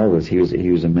were marvelous. He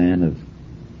was a man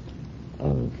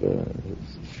of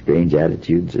strange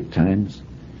attitudes at times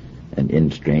and in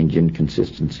strange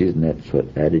inconsistencies, and that's what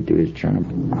added to his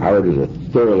charm. Howard was a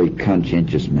thoroughly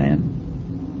conscientious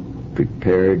man,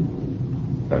 prepared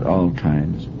at all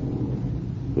times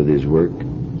with his work.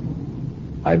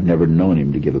 I've never known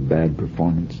him to give a bad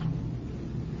performance.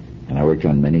 And I worked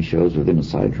on many shows with him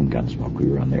aside from Gunsmoke. We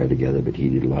were on there together, but he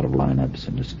did a lot of lineups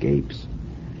and escapes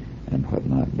and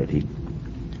whatnot. But he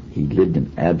lived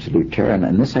in absolute terror.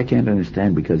 And this I can't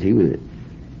understand, because he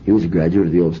He was a graduate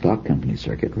of the old stock company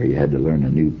circuit, where you had to learn a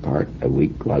new part a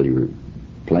week while you were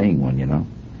playing one, you know.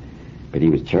 But he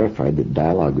was terrified that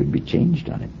dialogue would be changed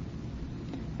on him.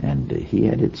 And he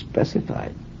had it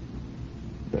specified.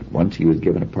 But once he was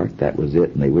given a part, that was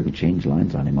it, and they wouldn't change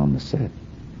lines on him on the set.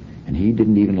 And he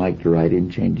didn't even like to write in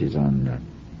changes on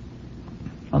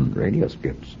radio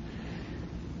scripts.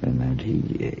 And that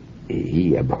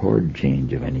he abhorred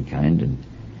change of any kind,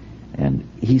 and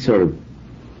he sort of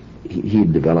he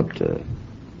developed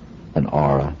an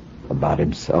aura about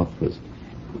himself, was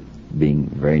being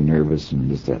very nervous and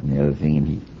this, that, and the other thing. And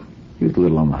he was a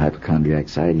little on the hypochondriac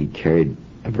side. He carried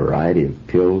a variety of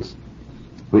pills,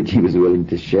 which he was willing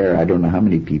to share. I don't know how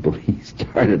many people he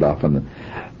started off on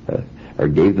or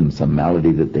gave them some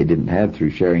malady that they didn't have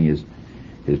through sharing his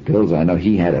pills. I know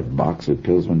he had a box of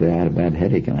pills one day. I had a bad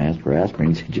headache, and I asked for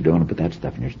aspirin. He said, "You don't want to put that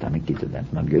stuff in your stomach." He said,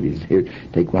 "That's not good." He said, "Here,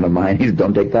 take one of mine." He said,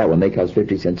 "Don't take that one. They cost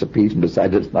 50 cents a piece, and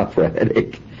besides, it's not for a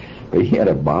headache." But he had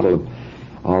a bottle of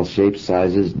all shapes,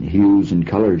 sizes, and hues, and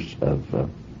colors of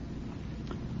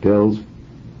pills.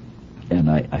 And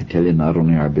I tell you, not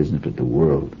only our business, but the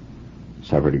world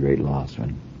suffered a great loss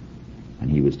when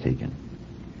he was taken.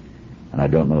 And I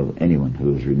don't know of anyone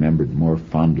who is remembered more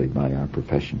fondly by our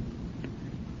profession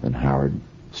than Howard.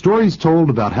 Stories told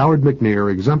about Howard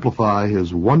McNear exemplify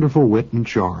his wonderful wit and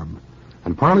charm,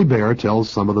 and Parley Bear tells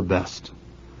some of the best.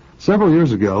 Several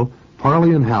years ago,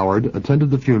 Parley and Howard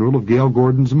attended the funeral of Gail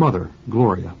Gordon's mother,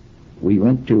 Gloria. We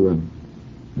went to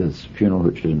this funeral,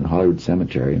 which was in Hollywood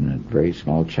Cemetery, in a very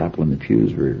small chapel, and the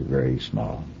pews were very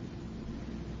small.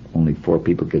 Only 4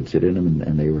 people could sit in them,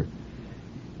 and they were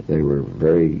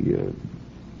very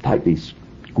tightly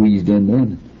squeezed in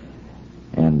then.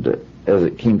 And as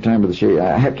it came time for the show,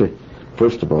 I have to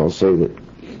first of all say that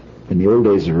in the old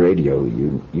days of radio,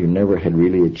 you never had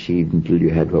really achieved until you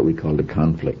had what we called a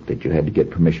conflict, that you had to get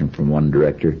permission from one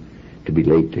director to be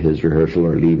late to his rehearsal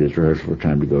or leave his rehearsal for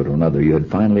time to go to another. You had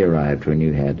finally arrived when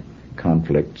you had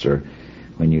conflicts, or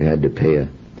when you had to pay a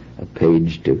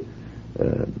page to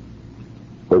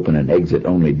open an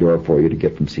exit-only door for you to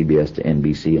get from CBS to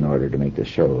NBC in order to make the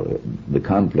show. The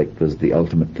conflict was the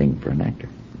ultimate thing for an actor.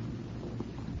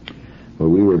 Well,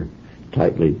 we were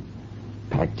tightly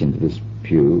packed into this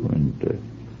pew, and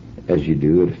as you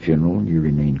do at a funeral, you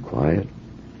remain quiet,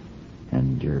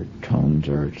 and your tones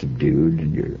are subdued,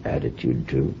 and your attitude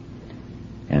too.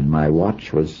 And my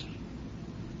watch was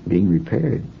being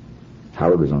repaired.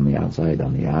 Howard was on the outside,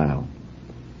 on the aisle.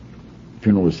 The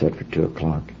funeral was set for 2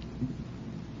 o'clock.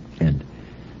 And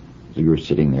as we were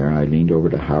sitting there, I leaned over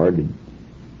to Howard and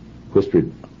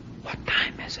whispered, "What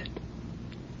time is it?"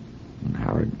 And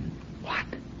Howard, "What?"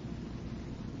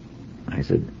 I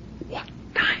said, "What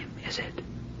time is it?"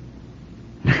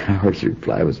 And Howard's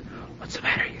reply was, "What's the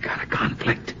matter? You got a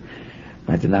conflict?"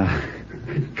 I said, "Now,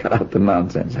 cut out the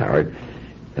nonsense, Howard.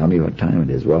 Tell me what time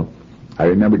it is." Well, I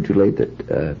remembered too late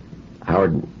that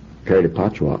Howard carried a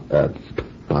pocket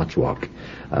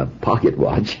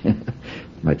watch.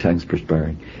 My tongue's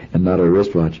perspiring, and not a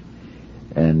wristwatch.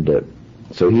 And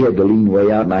so he had to lean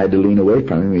way out, and I had to lean away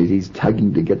from him. He's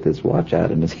tugging to get this watch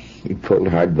out, and as he pulled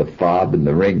hard, the fob and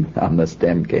the ring on the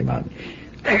stem came out.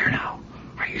 "There now,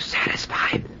 are you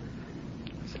satisfied?"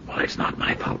 I said, "Well, it's not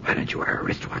my fault. Why don't you wear a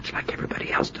wristwatch like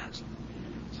everybody else does?"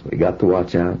 So he got the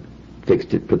watch out,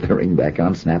 fixed it, put the ring back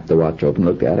on, snapped the watch open,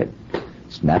 looked at it,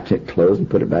 snapped it closed, and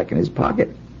put it back in his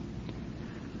pocket.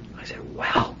 I said,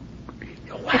 well,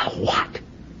 what?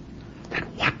 Then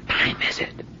what time is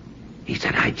it? He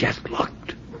said, "I just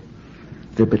looked."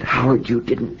 I said, "But Howard, you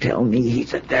didn't tell me." He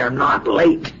said, "They're not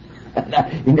late."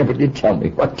 He never did tell me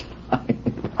what time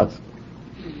it was.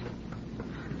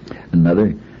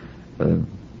 Another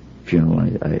funeral,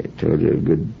 I told you, a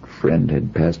good friend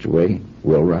had passed away,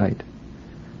 Will Wright.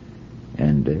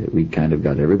 And we kind of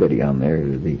got everybody on there.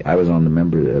 I was on the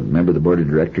member of the board of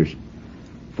directors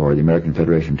for the American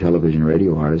Federation of Television and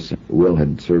Radio Artists. Will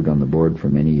had served on the board for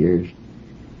many years,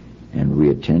 and we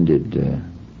attended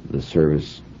the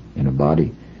service in a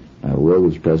body. Will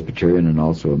was Presbyterian and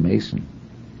also a Mason.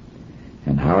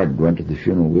 And Howard went to the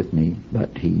funeral with me,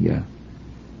 but he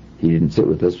didn't sit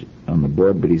with us on the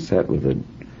board, but he sat with a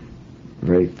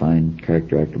very fine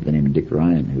character actor by the name of Dick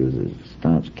Ryan, who was a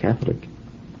staunch Catholic.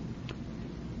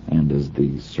 And as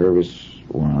the service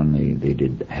went on, they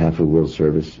did half of Will's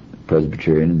service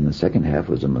Presbyterian, and the second half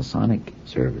was a Masonic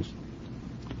service.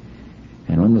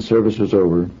 And when the service was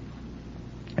over,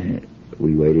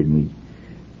 we waited, and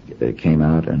we came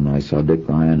out, and I saw Dick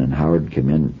Ryan and Howard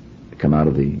come out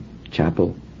of the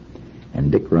chapel,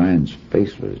 and Dick Ryan's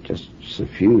face was just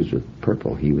suffused with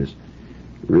purple. He was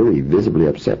really visibly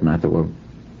upset, and I thought, well,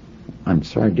 I'm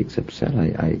sorry Dick's upset.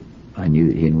 I I knew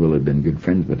that he and Will had been good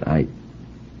friends, but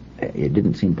it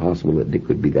didn't seem possible that Dick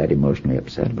would be that emotionally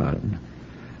upset about it. And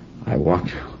I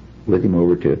walked with him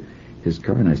over to his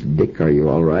car, and I said, "Dick, are you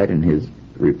all right?" And his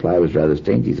reply was rather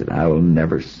strange. He said, "I will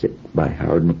never sit by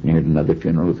Howard McNear at another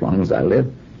funeral as long as I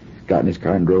live." Got in his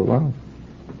car and drove off.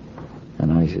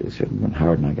 And I said, when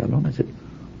Howard and I got along, I said,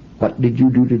 "What did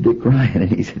you do to Dick Ryan?"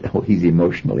 And he said, "Oh, he's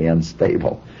emotionally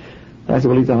unstable." And I said,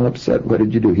 "Well, he's all upset. What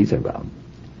did you do?" He said, "Well,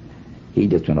 he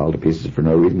just went all to pieces for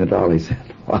no reason at all." He said,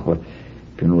 "While the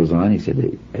funeral was on," he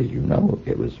said, "As you know,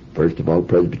 it was first of all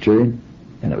Presbyterian,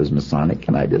 and it was Masonic."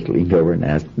 And I just leaned over and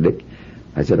asked Dick,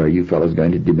 I said, "Are you fellows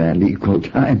going to demand equal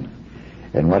time?"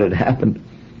 And what had happened,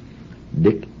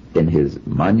 Dick, in his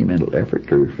monumental effort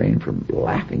to refrain from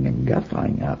laughing and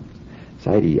guffawing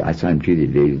outside, I saw him 2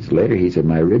 days later. He said,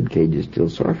 "My rib cage is still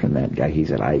sore from that guy." He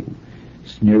said, "I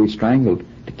nearly strangled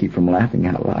to keep from laughing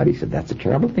out loud." He said, "That's a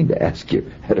terrible thing to ask you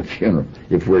at a funeral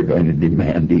if we're going to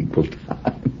demand equal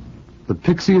time." The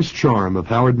pixie-ish charm of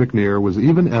Howard McNear was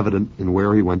even evident in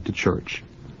where he went to church.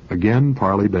 Again,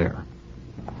 Parley Bear.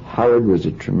 Howard was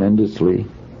a tremendously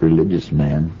religious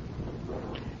man,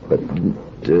 but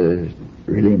didn't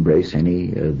really embrace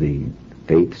any of the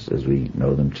faiths as we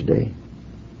know them today.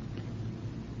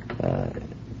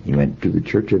 He went to the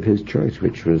church of his choice,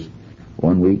 which was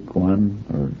one week one,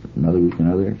 or another week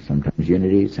another, sometimes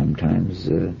Unity, sometimes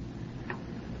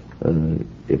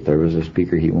if there was a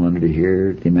speaker he wanted to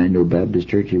hear at the Emmanuel Baptist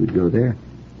Church, he would go there.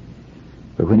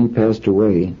 But when he passed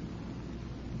away,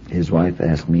 his wife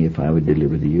asked me if I would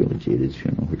deliver the eulogy at his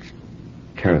funeral, which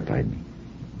terrified me.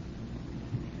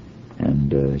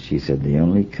 And she said, "The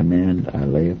only command I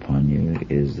lay upon you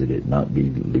is that it not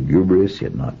be lugubrious,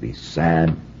 it not be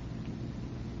sad,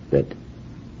 that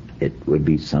it would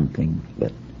be something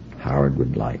that Howard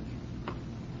would like."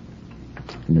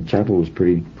 And the chapel was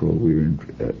pretty cool.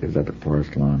 It was up at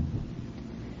Forest Lawn.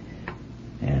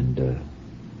 And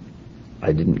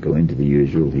I didn't go into the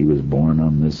usual, he was born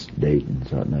on this date and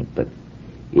so on, but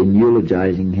in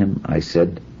eulogizing him, I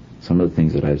said some of the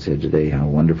things that I've said today, how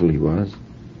wonderful he was,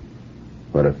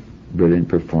 what a brilliant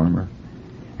performer.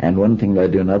 And one thing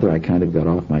led to another. I kind of got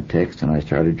off my text and I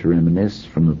started to reminisce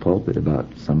from the pulpit about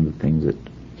some of the things that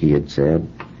he had said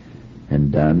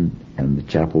and done, and the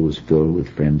chapel was filled with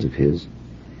friends of his.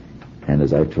 And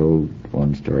as I told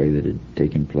one story that had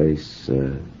taken place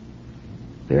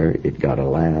there, it got a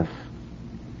laugh,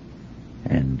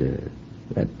 and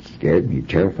that scared me,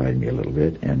 terrified me a little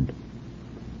bit. And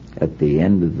at the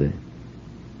end of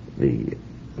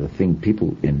the thing,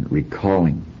 people in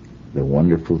recalling the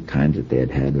wonderful times that they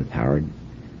had had with Howard,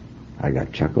 I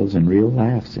got chuckles and real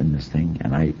laughs in this thing.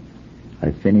 And I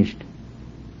finished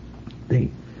the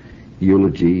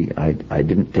eulogy. I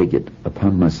didn't take it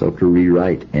upon myself to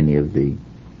rewrite any of the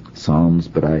psalms,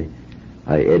 but I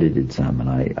edited some, and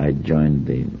I joined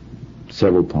the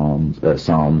several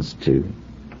psalms to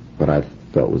what I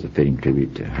felt was a fitting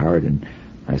tribute to Howard. And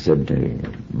I said to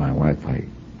my wife,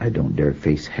 I don't dare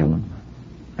face Helen.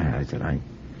 I said,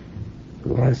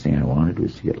 the last thing I wanted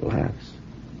was to get laughs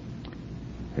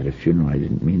at a funeral. I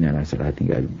didn't mean that. I said, I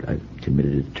think I've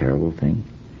committed a terrible thing.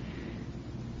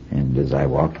 And as I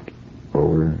walked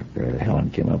over,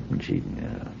 Helen came up and she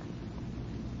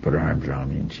put her arms around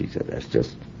me and she said, "That's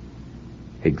just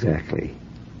exactly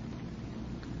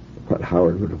what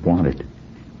Howard would have wanted."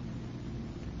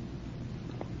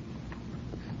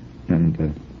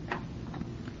 And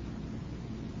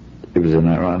it was an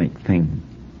ironic thing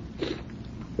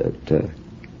that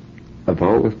of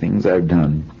all the things I've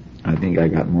done, I think I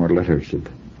got more letters of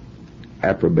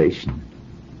approbation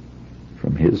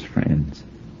from his friends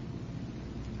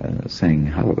saying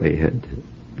how they had,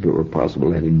 if it were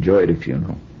possible, had enjoyed a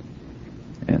funeral.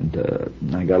 And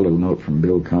I got a little note from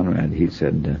Bill Conrad. He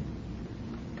said,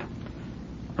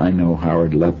 "I know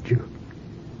Howard loved you,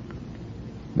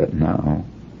 but now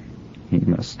he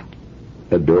must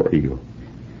adore you."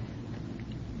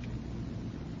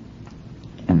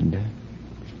 And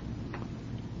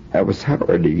that was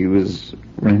Howard. He was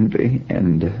friendly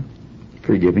and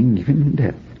forgiving even in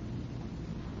death.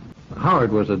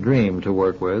 Howard was a dream to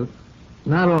work with.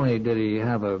 Not only did he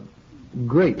have a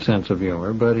great sense of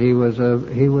humor, but he was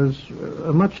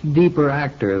a much deeper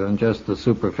actor than just the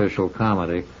superficial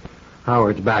comedy.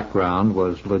 Howard's background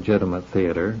was legitimate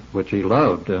theater, which he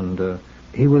loved, and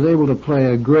he was able to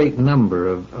play a great number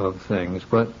of things.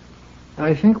 But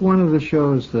I think one of the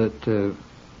shows that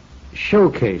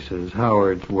showcases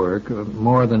Howard's work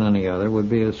more than any other would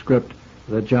be a script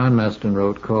that John Meston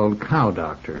wrote called Cow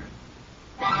Doctor.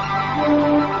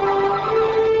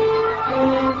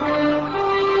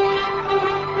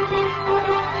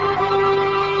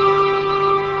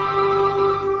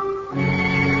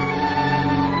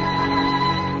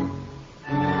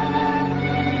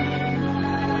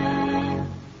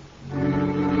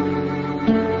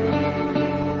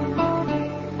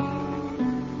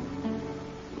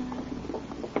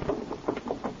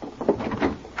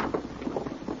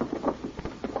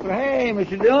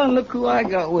 Mr. Dillon, look who I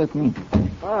got with me.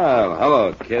 Oh,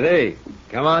 hello, Kitty.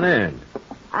 Come on in.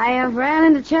 I ran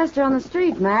into Chester on the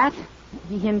street, Matt.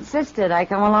 He insisted I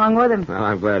come along with him. Well,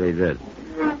 I'm glad he did.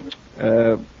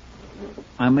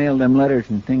 I mailed them letters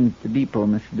and things to the depot,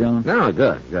 Mr. Dillon. No,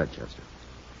 good, Chester.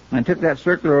 I took that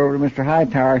circular over to Mr.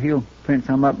 Hightower. He'll print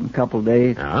some up in a couple of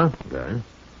days. Oh, good.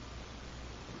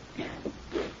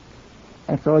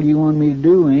 That's all you want me to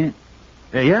do, ain't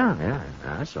it? Yeah,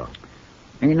 that's all.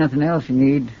 Ain't nothing else you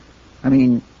need. I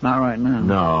mean, not right now.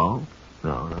 No,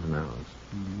 nothing else.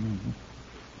 Mm-hmm.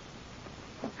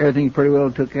 Everything's pretty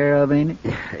well took care of, ain't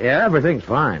it? Yeah, everything's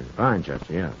fine,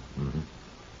 Chester, yeah.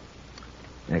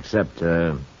 Mm-hmm. Except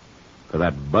for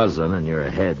that buzzing in your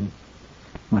head.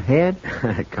 My head?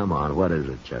 Come on, what is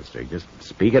it, Chester? Just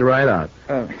speak it right out.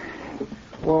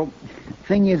 Well,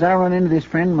 thing is, I run into this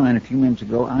friend of mine a few minutes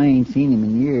ago. I ain't seen him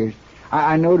in years.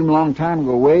 I knowed him a long time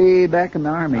ago, way back in the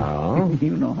Army. Oh?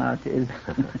 You know how it is.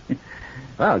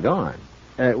 Well, go on.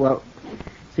 Well,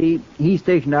 see, he's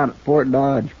stationed out at Fort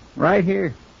Dodge, right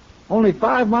here. Only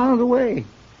 5 miles away.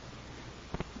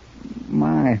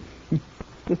 My,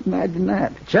 just imagine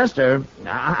that. Chester,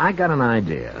 I got an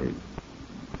idea.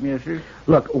 Yes, sir?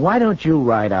 Look, why don't you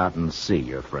ride out and see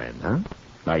your friend, huh?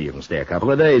 Now, you can stay a couple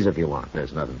of days if you want.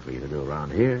 There's nothing for you to do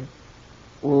around here.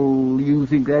 Well, you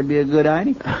think that'd be a good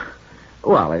idea?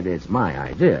 Well, it's my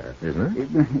idea, isn't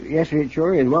it? Yes, sir, it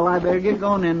sure is. Well, I better get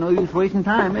going then. No use wasting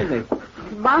time, is it?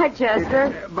 Bye,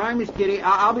 Chester. Bye, Miss Kitty.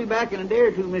 I'll be back in a day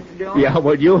or two, Mr. Dillon. Yeah,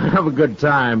 well, you have a good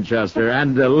time, Chester,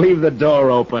 and leave the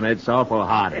door open. It's awful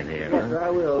hot in here. Yes, sir, I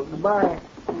will. Bye.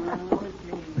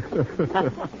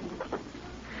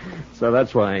 So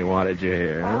that's why he wanted you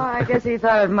here, huh? Oh, I guess he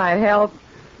thought it might help.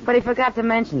 But he forgot to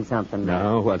mention something.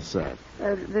 No, what's that?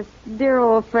 This dear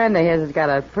old friend of his has got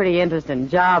a pretty interesting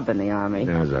job in the Army.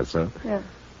 Yeah, is that so? Yeah.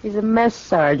 He's a mess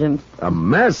sergeant. A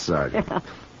mess sergeant? Yeah.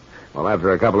 Well,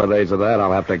 after a couple of days of that,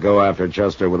 I'll have to go after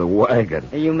Chester with a wagon.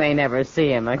 You may never see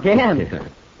him again. Yeah.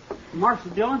 Marshal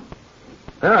Dillon,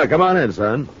 Ah, come on in,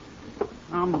 son.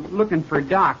 I'm looking for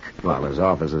Doc. Well, his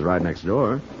office is right next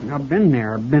door. I've been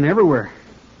there. I've been everywhere.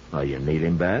 Oh, you need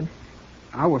him bad?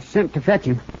 I was sent to fetch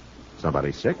him.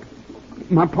 Somebody sick?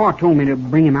 My pa told me to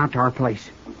bring him out to our place.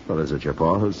 Well, is it your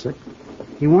pa who's sick?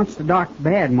 He wants the doc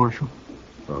bad, Marshal.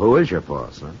 Well, who is your pa,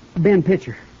 son? Ben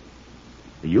Pitcher.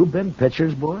 You Ben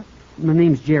Pitcher's boy? My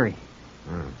name's Jerry.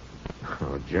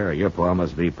 Oh, Jerry, your pa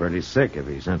must be pretty sick if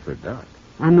he sent for Doc.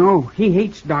 I know. He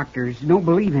hates doctors. Don't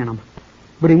believe in them.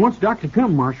 But he wants Doc to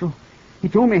come, Marshal. He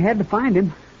told me I had to find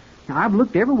him. Now, I've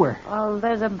looked everywhere. Well,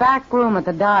 there's a back room at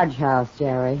the Dodge house,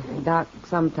 Jerry. Doc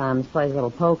sometimes plays a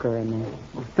little poker in there.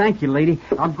 Well, thank you, lady.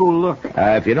 I'll go look.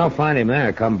 If you don't find him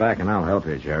there, come back and I'll help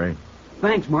you, Jerry.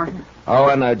 Thanks, Marshal. Oh,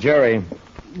 and Jerry,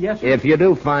 Yes, sir. if you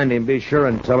do find him, be sure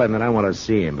and tell him that I want to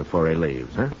see him before he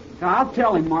leaves, huh? I'll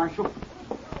tell him, Marshal.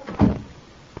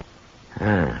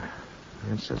 Ah,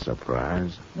 that's a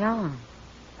surprise. Yeah.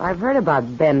 I've heard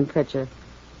about Ben Pitcher.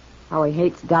 How he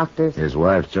hates doctors. His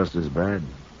wife's just as bad.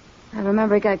 I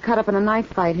remember he got caught up in a knife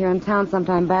fight here in town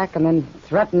sometime back and then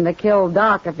threatened to kill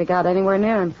Doc if he got anywhere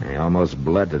near him. He almost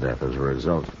bled to death as a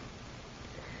result.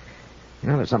 You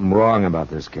know, there's something wrong about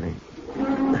this, Kitty.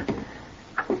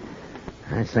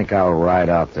 I think I'll ride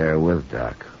out there with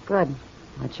Doc. Good.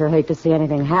 I'd sure hate to see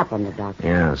anything happen to Doc.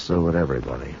 Yeah, so would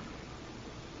everybody.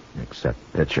 Except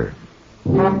Pitcher.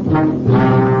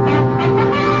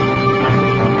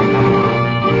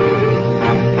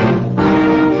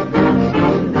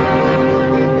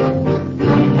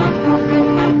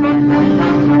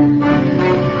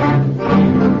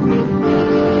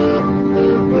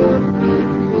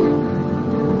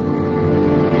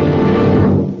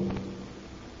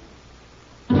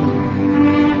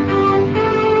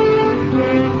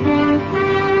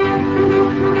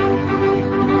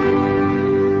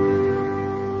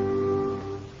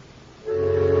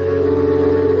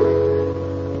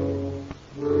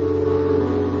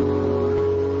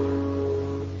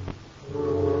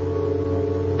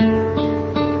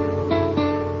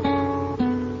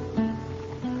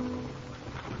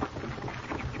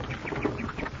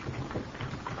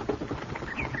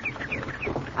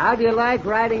 How do you like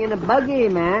riding in a buggy,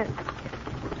 Matt?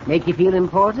 Make you feel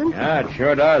important? Yeah, it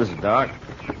sure does, Doc.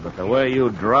 But the way you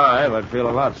drive, I'd feel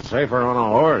a lot safer on a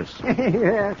horse.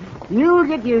 You'll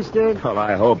get used to it. Well,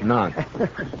 I hope not.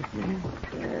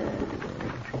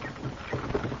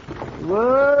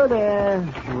 Whoa there.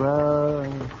 Whoa.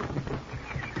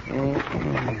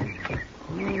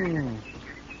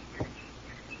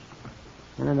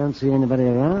 I don't see anybody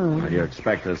around. Do you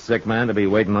expect a sick man to be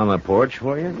waiting on the porch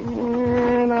for you?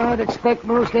 I'd expect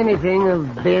most anything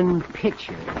of Ben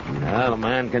Pitcher. Well, a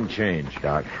man can change,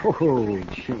 Doc. Oh,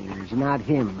 change. Not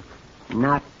him.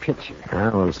 Not Pitcher.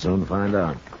 Well, we'll soon find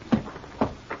out.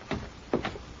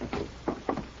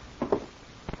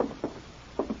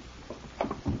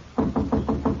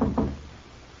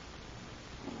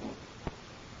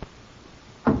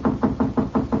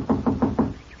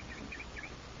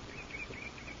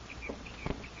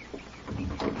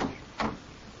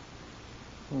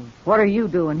 What are you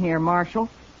doing here, Marshal?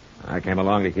 I came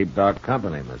along to keep Doc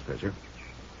company, Miss Pitcher.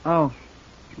 Oh.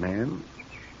 Ma'am?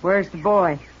 Where's the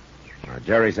boy?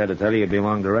 Jerry said to tell you he'd be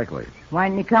along directly. Why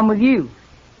didn't he come with you?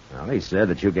 Well, he said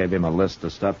that you gave him a list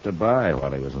of stuff to buy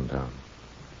while he was in town.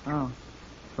 Oh,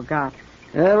 forgot.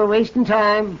 We're wasting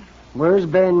time. Where's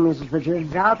Ben, Mrs. Pitcher?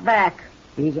 He's out back.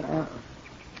 He's out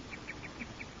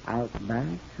back?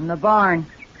 In the barn.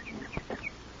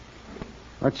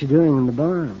 What's he doing in the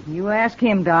barn? You ask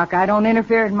him, Doc. I don't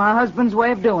interfere in my husband's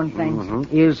way of doing things.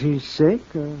 Mm-hmm. Is he sick,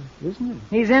 or isn't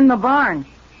he? He's in the barn.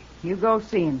 You go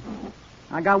see him.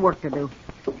 I got work to do.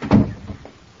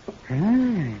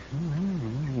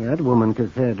 That woman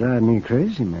could fair drive me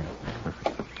crazy, man.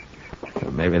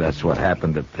 Maybe that's what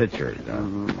happened to Pitcher,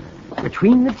 Doc.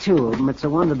 Between the two of them, it's a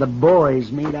wonder the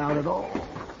boys made out at all.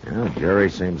 Yeah, Jerry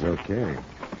seems okay.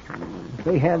 If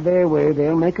they have their way,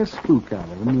 they'll make a spook out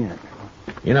of them yet.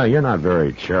 You know, you're not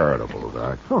very charitable,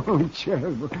 Doc. Oh,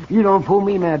 charitable. You don't fool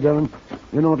me, Mad Dillon.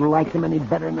 You don't like them any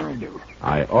better than I do.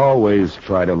 I always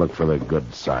try to look for the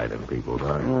good side in people,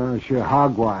 Doc. Oh, sure,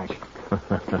 hogwash.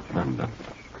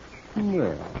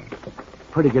 Yeah.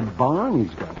 Pretty good barn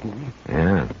he's got here.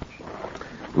 Yeah.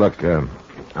 Look,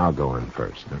 I'll go in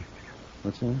first. Huh?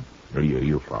 What's that?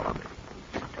 You follow me.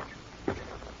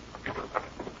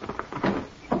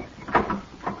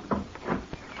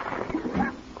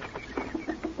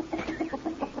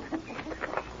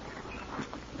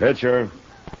 Pitcher.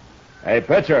 Hey,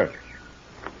 Pitcher.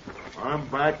 I'm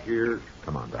back here.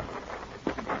 Come on, Doc.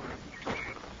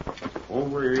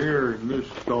 Over here in this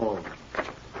stall.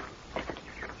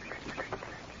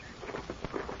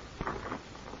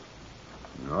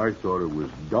 I thought it was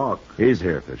Doc. He's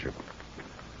here, Pitcher.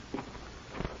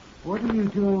 What are you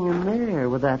doing in there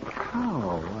with that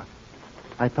cow?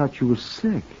 I thought you were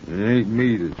sick. It ain't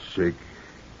me that's sick.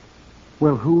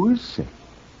 Well, who is sick?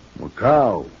 My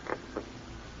cow.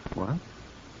 What?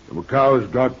 The cow's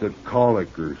got the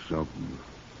colic or something.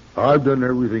 I've done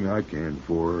everything I can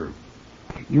for her.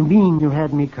 You mean you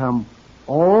had me come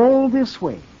all this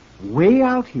way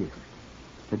out here,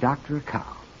 to doctor a cow?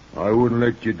 I wouldn't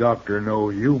let you doctor no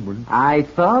human. I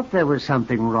thought there was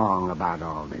something wrong about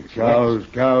all this.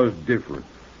 Cow's different.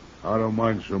 I don't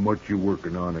mind so much you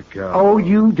working on a cow. Oh,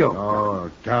 you don't?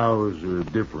 No, cows are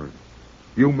different.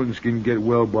 Humans can get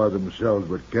well by themselves,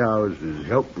 but cows is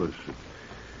helpless.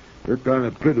 They're kind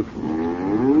of pitiful.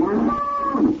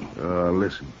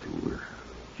 Listen to her.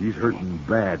 She's hurting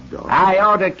bad, Doc. I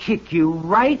ought to kick you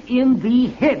right in the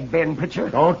head, Ben Pitcher.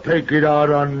 Don't take it out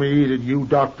on me that you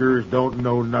doctors don't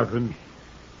know nothing.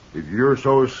 If you're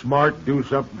so smart, do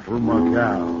something for my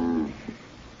cow.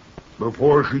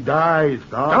 Before she dies,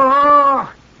 Doc.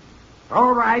 Oh,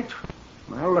 all right.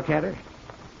 I'll look at her.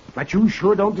 But you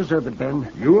sure don't deserve it,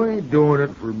 Ben. You ain't doing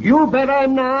it for me. You bet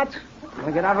I'm not. Now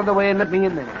get out of the way and let me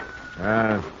in there.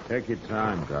 Take your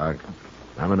time, Doc.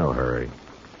 I'm in no hurry.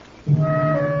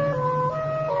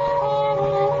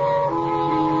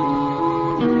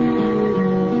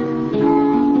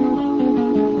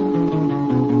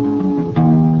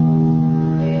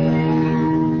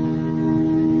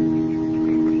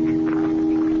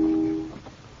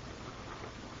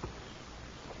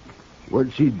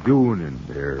 What's he doing in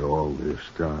there all this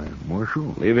time,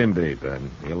 Marshal? Leave him be, Ben.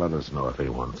 He'll let us know if he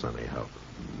wants any help.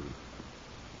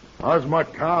 How's my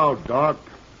cow, Doc?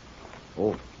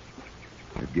 Oh,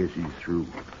 I guess he's through.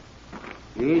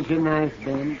 Here's your knife,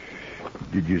 Ben.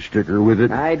 Did you stick her with it?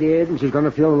 I did, and she's going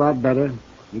to feel a lot better.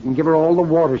 You can give her all the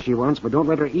water she wants, but don't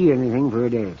let her eat anything for a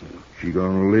day or two. She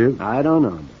gonna live? I don't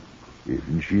know.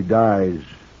 If she dies,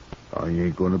 I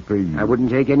ain't gonna pay you. I wouldn't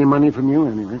take any money from you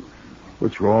anyway.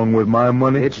 What's wrong with my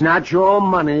money? It's not your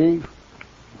money.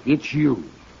 It's you.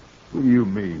 What do you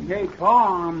mean? Hey,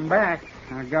 Pa, I'm back.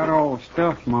 I got all the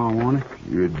stuff Ma wanted.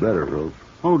 You'd better, Rose.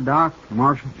 Oh, Doc,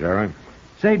 Marshal. Jerry?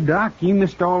 Say, Doc, you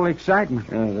missed all the excitement.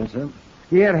 That's it?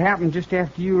 Yeah, it happened just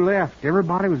after you left.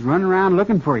 Everybody was running around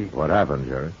looking for you. What happened,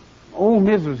 Jerry? Old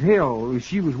Mrs. Hill,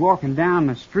 she was walking down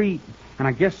the street, and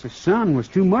I guess the sun was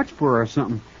too much for her or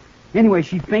something. Anyway,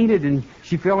 she fainted, and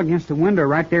she fell against the window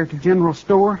right there at the general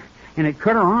store, and it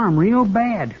cut her arm real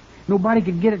bad. Nobody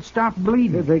could get it stopped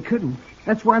bleeding. Yeah, they couldn't.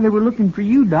 That's why they were looking for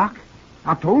you, Doc.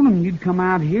 I told them you'd come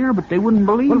out here, but they wouldn't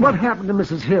believe Well, me. what happened to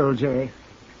Mrs. Hill, Jerry?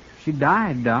 She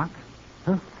died, Doc.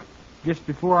 just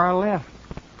before I left.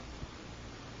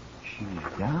 She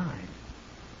died.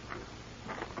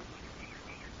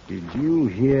 Did you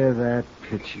hear that,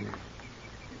 Pitcher?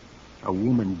 A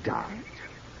woman died.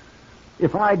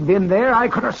 If I'd been there, I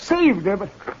could have saved her, but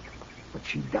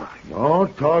she died.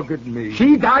 Don't talk at me.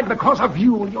 She died because of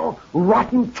you and your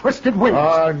rotten, twisted ways.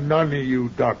 None of you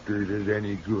doctors is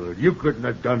any good. You couldn't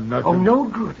have done nothing. Oh, no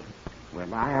good.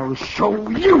 Well, I'll show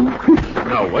you.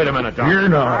 No, wait a minute, Doctor. You're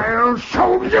not. I'll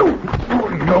show you.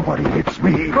 Nobody hits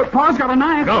me. But Pa's got a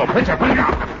knife. No, Pitcher, put it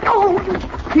down. Oh,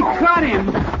 he cut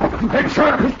him.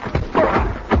 Pitcher!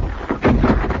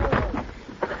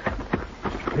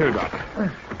 Here, Doc.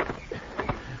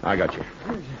 I got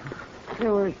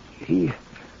you. He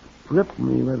ripped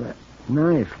me with a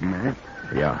knife, Matt.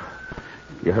 Yeah.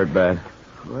 You hurt bad?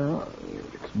 Well,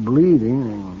 it's bleeding.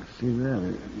 I can see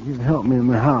that. You can help me in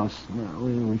the house. Now,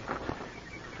 we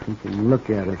can look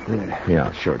at it there.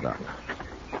 Yeah, sure, Doc.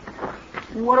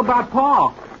 What about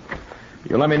Pa?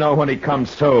 You let me know when he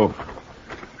comes to.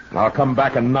 I'll come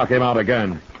back and knock him out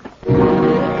again.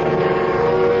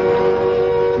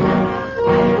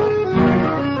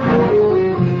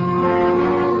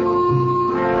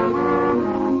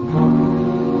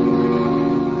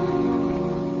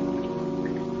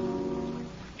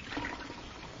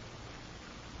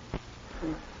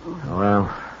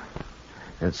 Well,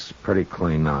 it's pretty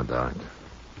clean now, Doc.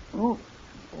 Well.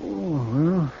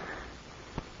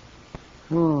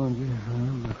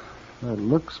 That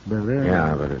looks better.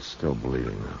 Yeah, but it's still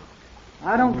bleeding now.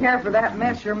 I don't care for that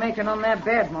mess you're making on that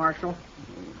bed, Marshal.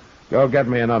 Go get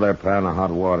me another pan of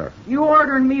hot water. You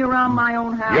ordering me around my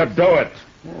own house? You do it.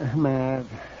 Matt.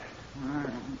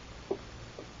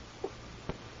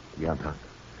 Yeah, Doc.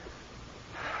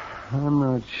 I'm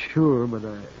not sure, but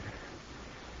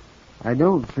I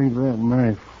don't think that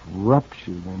knife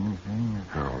ruptured anything.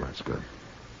 Oh, that's good.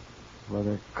 But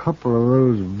a couple of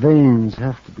those veins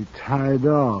have to be tied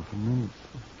off, and then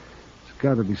it's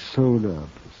got to be sewed up,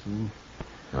 you see.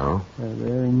 Oh?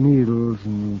 There are needles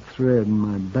and thread in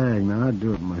my bag. Now, I'd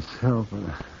do it myself, but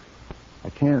I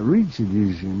can't reach it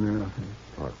easy enough.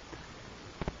 What?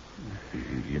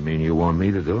 You mean you want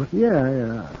me to do it?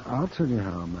 Yeah. I'll tell you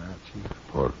how, Matt.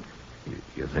 Well,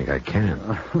 you think I can?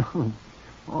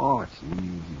 Oh, it's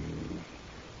easy.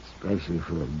 Especially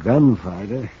for a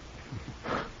gunfighter.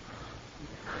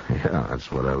 Yeah, that's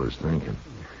what I was thinking.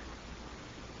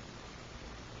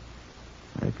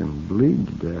 I can bleed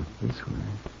to death this way.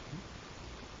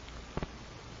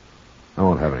 I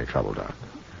won't have any trouble, Doc.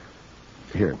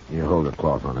 Here, you hold the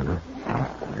cloth on it, huh?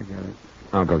 I got it.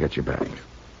 I'll go get your bag.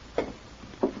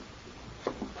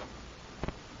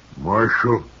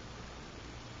 Marshal,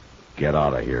 Get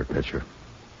out of here, Pitcher.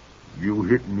 you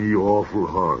hit me awful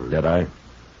hard. Did I?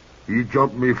 He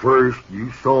jumped me first.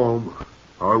 You saw him.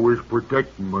 I was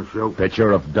protecting myself.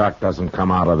 Pitcher, if Doc doesn't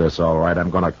come out of this all right,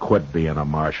 I'm going to quit being a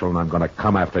marshal, and I'm going to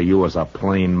come after you as a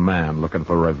plain man looking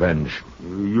for revenge.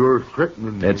 You're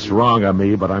threatening me. It's wrong of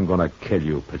me, but I'm going to kill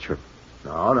you, Pitcher.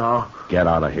 No. Get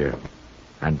out of here.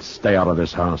 And stay out of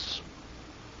this house.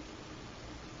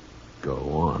 Go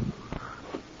on.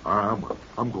 I'm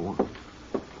going.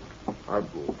 I'm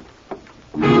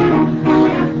going.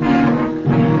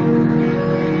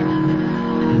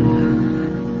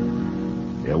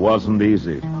 It wasn't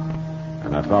easy,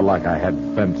 and I felt like I had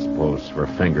fence posts for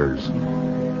fingers.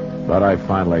 But I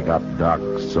finally got Doc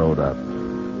sewed up.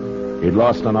 He'd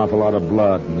lost an awful lot of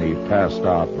blood, and he passed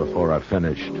out before I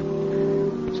finished.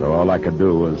 So all I could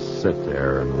do was sit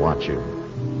there and watch him.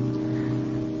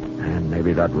 And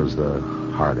maybe that was the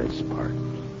hardest part.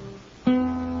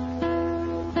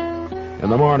 In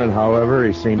the morning, however,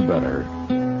 he seemed better,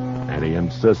 and he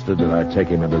insisted that I take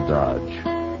him into Dodge.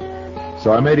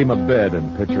 So I made him a bed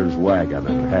in Pitcher's wagon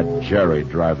and had Jerry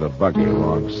drive the buggy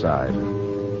alongside.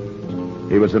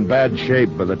 He was in bad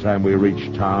shape by the time we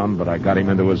reached town, but I got him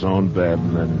into his own bed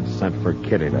and then sent for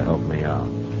Kitty to help me out.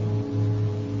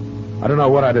 I don't know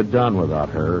what I'd have done without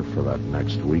her for that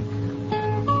next week.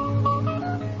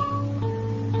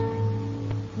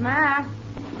 Matt,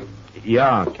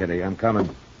 Yeah, Kitty, I'm coming.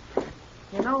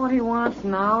 you know what he wants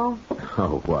now?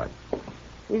 Oh, what?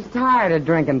 He's tired of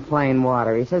drinking plain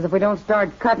water. He says if we don't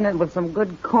start cutting it with some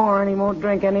good corn, he won't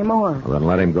drink any more. Well, then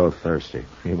let him go thirsty.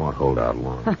 He won't hold out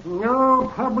long.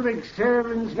 No public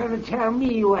servant's going to tell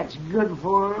me what's good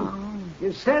for him.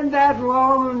 You send that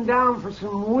lawman down for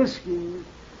some whiskey.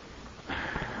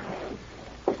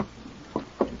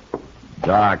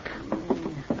 Doc,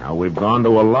 Now, we've gone to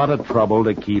a lot of trouble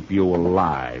to keep you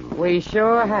alive. We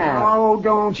sure have. Oh,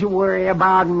 don't you worry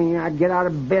about me. I'd get out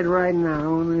of bed right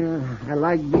now. I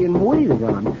like being waited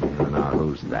on. Now,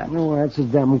 who's that? No, that's a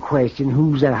dumb question.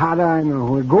 Who's that? How do I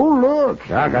know? Go look.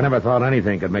 Doc, I never thought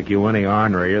anything could make you any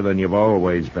ornerier than you've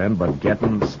always been, but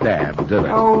getting stabbed, did it?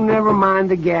 Oh, never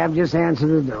mind the gab. Just answer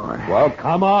the door. Well,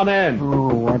 come on in. Oh,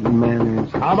 what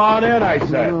manners. Come on in, I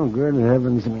said. Oh, good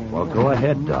heavens. Well, go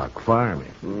ahead, Doc. Fire me.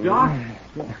 Doc?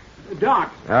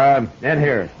 Doc. In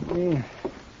here. Yeah.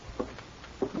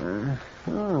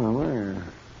 Well,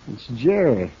 it's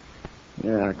Jerry.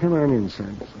 Yeah, come on in,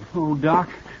 son. Oh, Doc.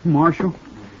 Marshal.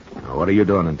 Now, what are you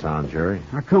doing in town, Jerry?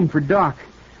 I come for Doc.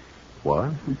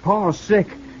 What? Paul's sick.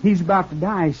 He's about to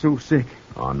die. He's so sick.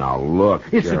 Oh, now look,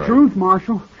 It's Jerry. the truth,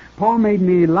 Marshal. Paul made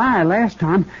me lie last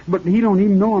time, but he don't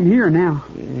even know I'm here now.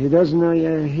 He doesn't know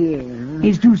you're here, huh?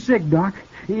 He's too sick, Doc.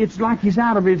 It's like he's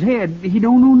out of his head. He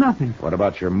don't know nothing. What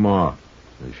about your ma?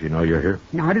 Does she know you're here?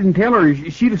 No, I didn't tell her.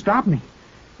 She'd have stopped me.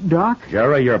 Doc?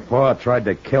 Jerry, your pa tried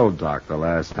to kill Doc the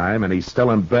last time, and he's still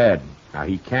in bed. Now,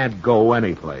 he can't go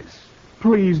anyplace.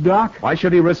 Please, Doc. Why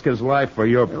should he risk his life for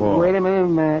your pa? Wait a minute,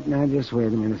 Matt. Now, just wait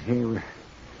a minute here.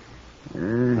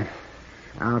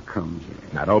 I'll come,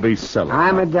 Jerry. Now, don't be silly.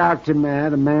 I'm a doctor,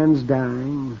 Matt. A man's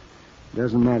dying.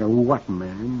 Doesn't matter what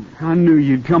man. I knew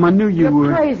you'd come. I knew you You're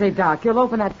would. crazy, Doc. You'll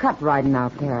open that cut riding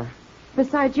out there.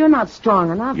 Besides, you're not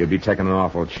strong enough. You'd be taking an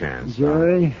awful chance.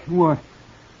 Jerry? What?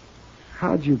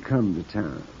 How'd you come to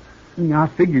town? I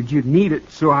figured you'd need it,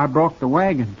 so I brought the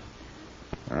wagon.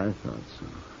 I thought so.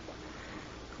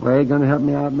 Well, you gonna help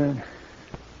me out, man?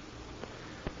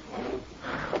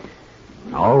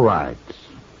 All right.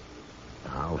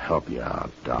 I'll help you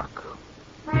out, Doc.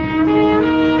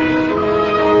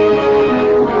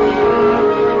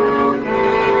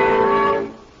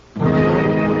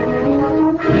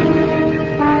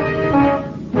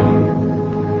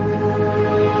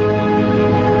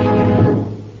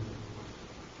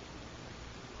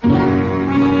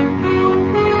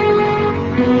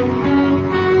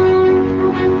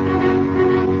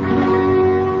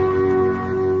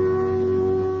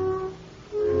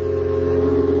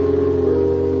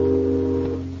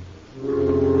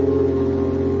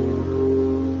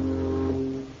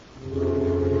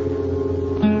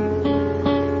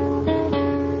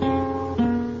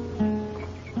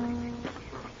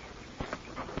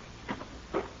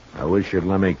 I wish you'd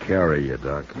let me carry you,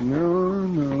 Doc.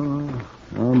 No.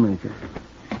 I'll make it.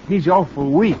 He's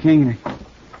awful weak, ain't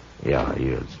Yeah, he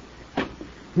is.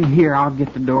 he? Here, I'll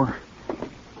get the door.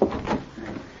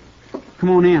 Come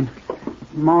on in.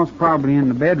 Ma's probably in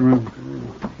the bedroom.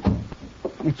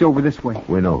 It's over this way.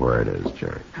 We know where it is,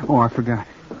 Jerry. Oh, I forgot.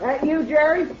 That you,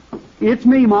 Jerry? It's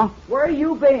me, Ma. Where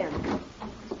you been?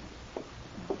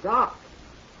 Doc,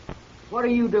 what are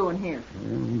you doing here?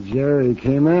 Jerry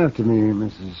came after me,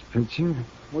 Mrs. Pritchard.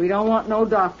 We don't want no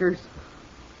doctors.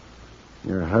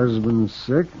 Your husband's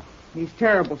sick? He's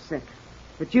terrible sick.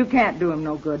 But you can't do him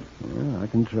no good. Yeah, I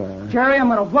can try. Jerry, I'm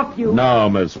going to whoop you. No,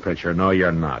 Miss Pitcher. No,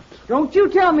 you're not. Don't you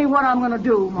tell me what I'm going to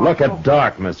do, Marshal. Look at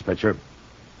Doc, Miss Pitcher.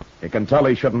 You can tell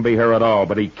he shouldn't be here at all,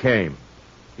 but he came.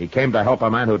 He came to help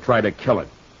a man who tried to kill him.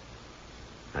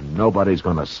 And nobody's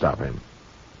going to stop him.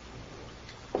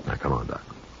 Now, come on, Doc.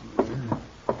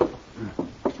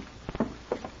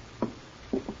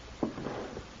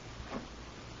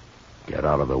 Get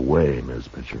out of the way, Miss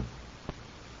Pitcher.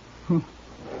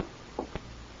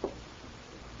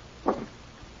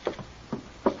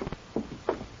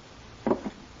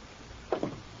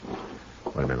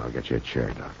 Wait a minute, I'll get you a chair,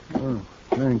 Doc. Oh,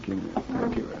 thank you.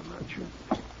 Thank you very much.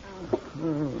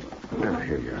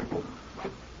 Here you are.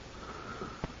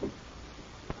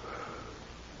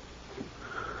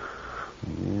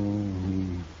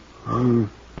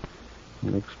 He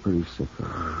looks pretty sick.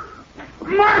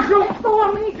 Marshal! Go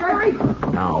on me, Jerry!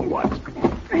 Now what?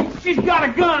 She's got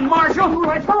a gun, Marshal!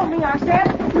 Right on me, I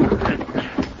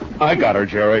said. I got her,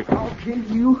 Jerry. Okay,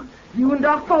 you and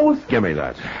Doc both. Give me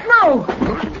that. No!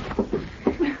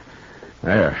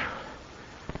 There.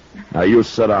 Now you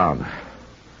sit down.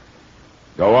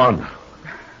 Go on.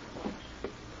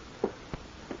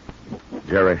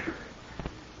 Jerry,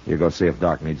 you go see if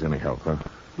Doc needs any help, huh?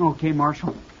 Okay,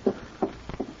 Marshal.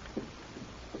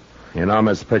 You know,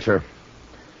 Miss Pitcher,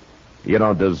 you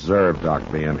don't deserve Doc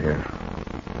being here.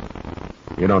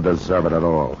 You don't deserve it at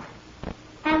all.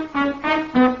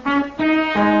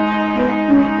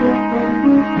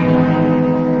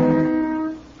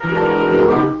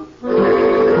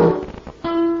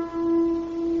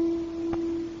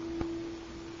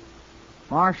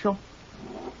 Marshal?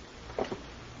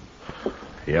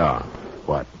 Yeah,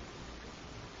 what?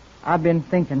 I've been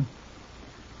thinking.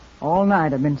 All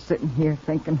night I've been sitting here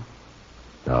thinking.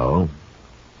 Oh?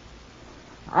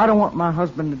 I don't want my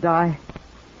husband to die.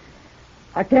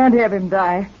 I can't have him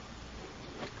die.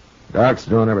 Doc's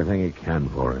doing everything he can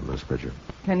for him, Miss Pitcher.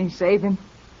 Can he save him?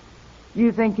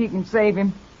 You think he can save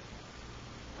him?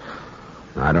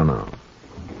 I don't know.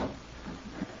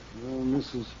 Well,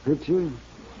 Mrs. Pitcher?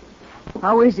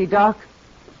 How is he, Doc?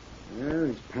 Yeah,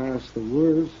 he's past the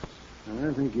worst.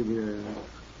 I think he'll be all right.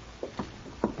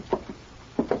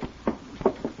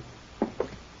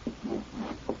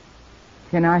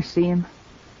 Can I see him?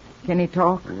 Can he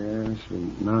talk? Yes,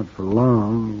 but not for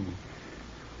long.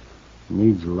 He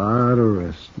needs a lot of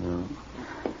rest now.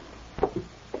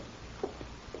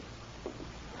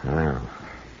 Well,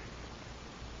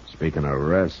 speaking of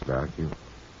rest, Doc, you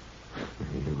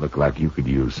look like you could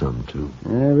use some, too.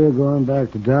 Yeah, we're going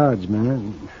back to Dodge,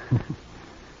 man.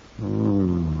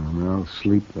 And I'll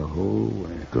sleep the whole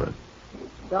way. Good.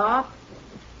 Doc?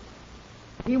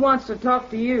 He wants to talk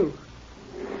to you.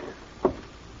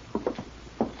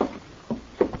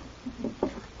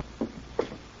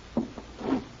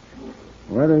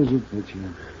 What is it,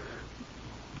 Pitcher?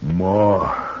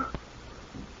 Ma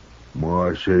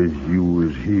says you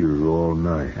was here all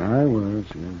night. I was,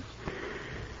 yes.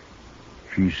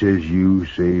 She says you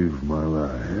saved my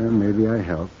life. Yeah, maybe I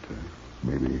helped her.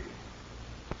 Maybe.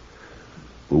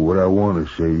 But what I want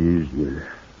to say is that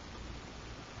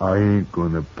I ain't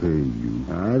gonna pay you.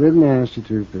 I didn't ask you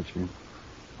to, Pitcher.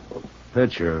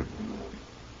 Pitcher,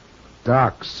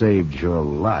 Doc saved your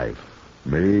life.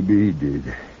 Maybe he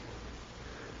did.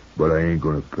 But I ain't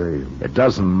gonna pay him. It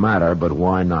doesn't matter, but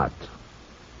why not?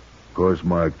 'Cause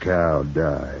my cow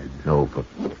died. No, but...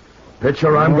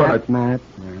 Pitcher, I'm gonna... Matt.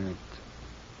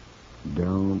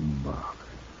 Don't bother.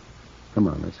 Come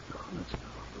on, let's go.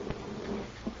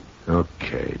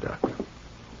 Okay, Doc.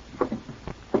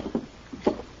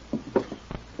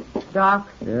 Doc?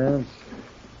 Yes?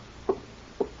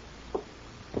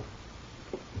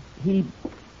 He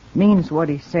means what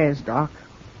he says, Doc.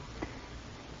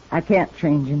 I can't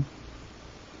change him.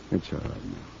 It's all right,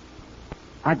 man.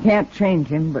 I can't change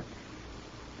him, but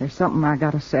there's something I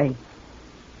gotta say.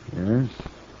 Yes?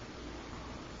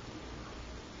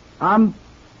 I'm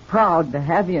proud to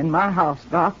have you in my house,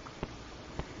 Doc.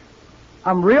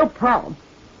 I'm real proud.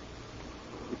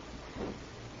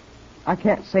 I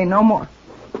can't say no more.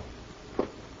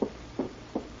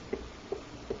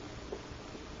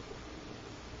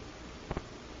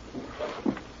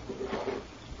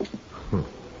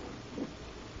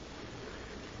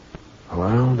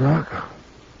 Well, Doc?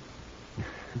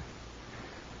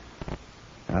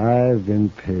 I've been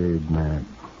paid, Matt.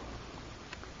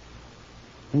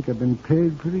 I think I've been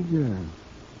paid pretty good.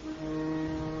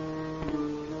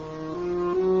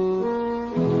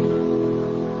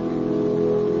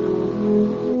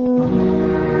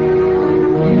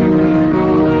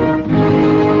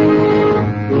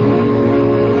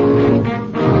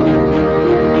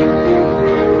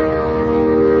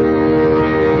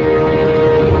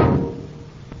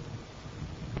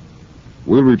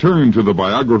 We'll return to the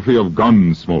biography of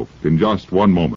Gunsmoke in just one moment.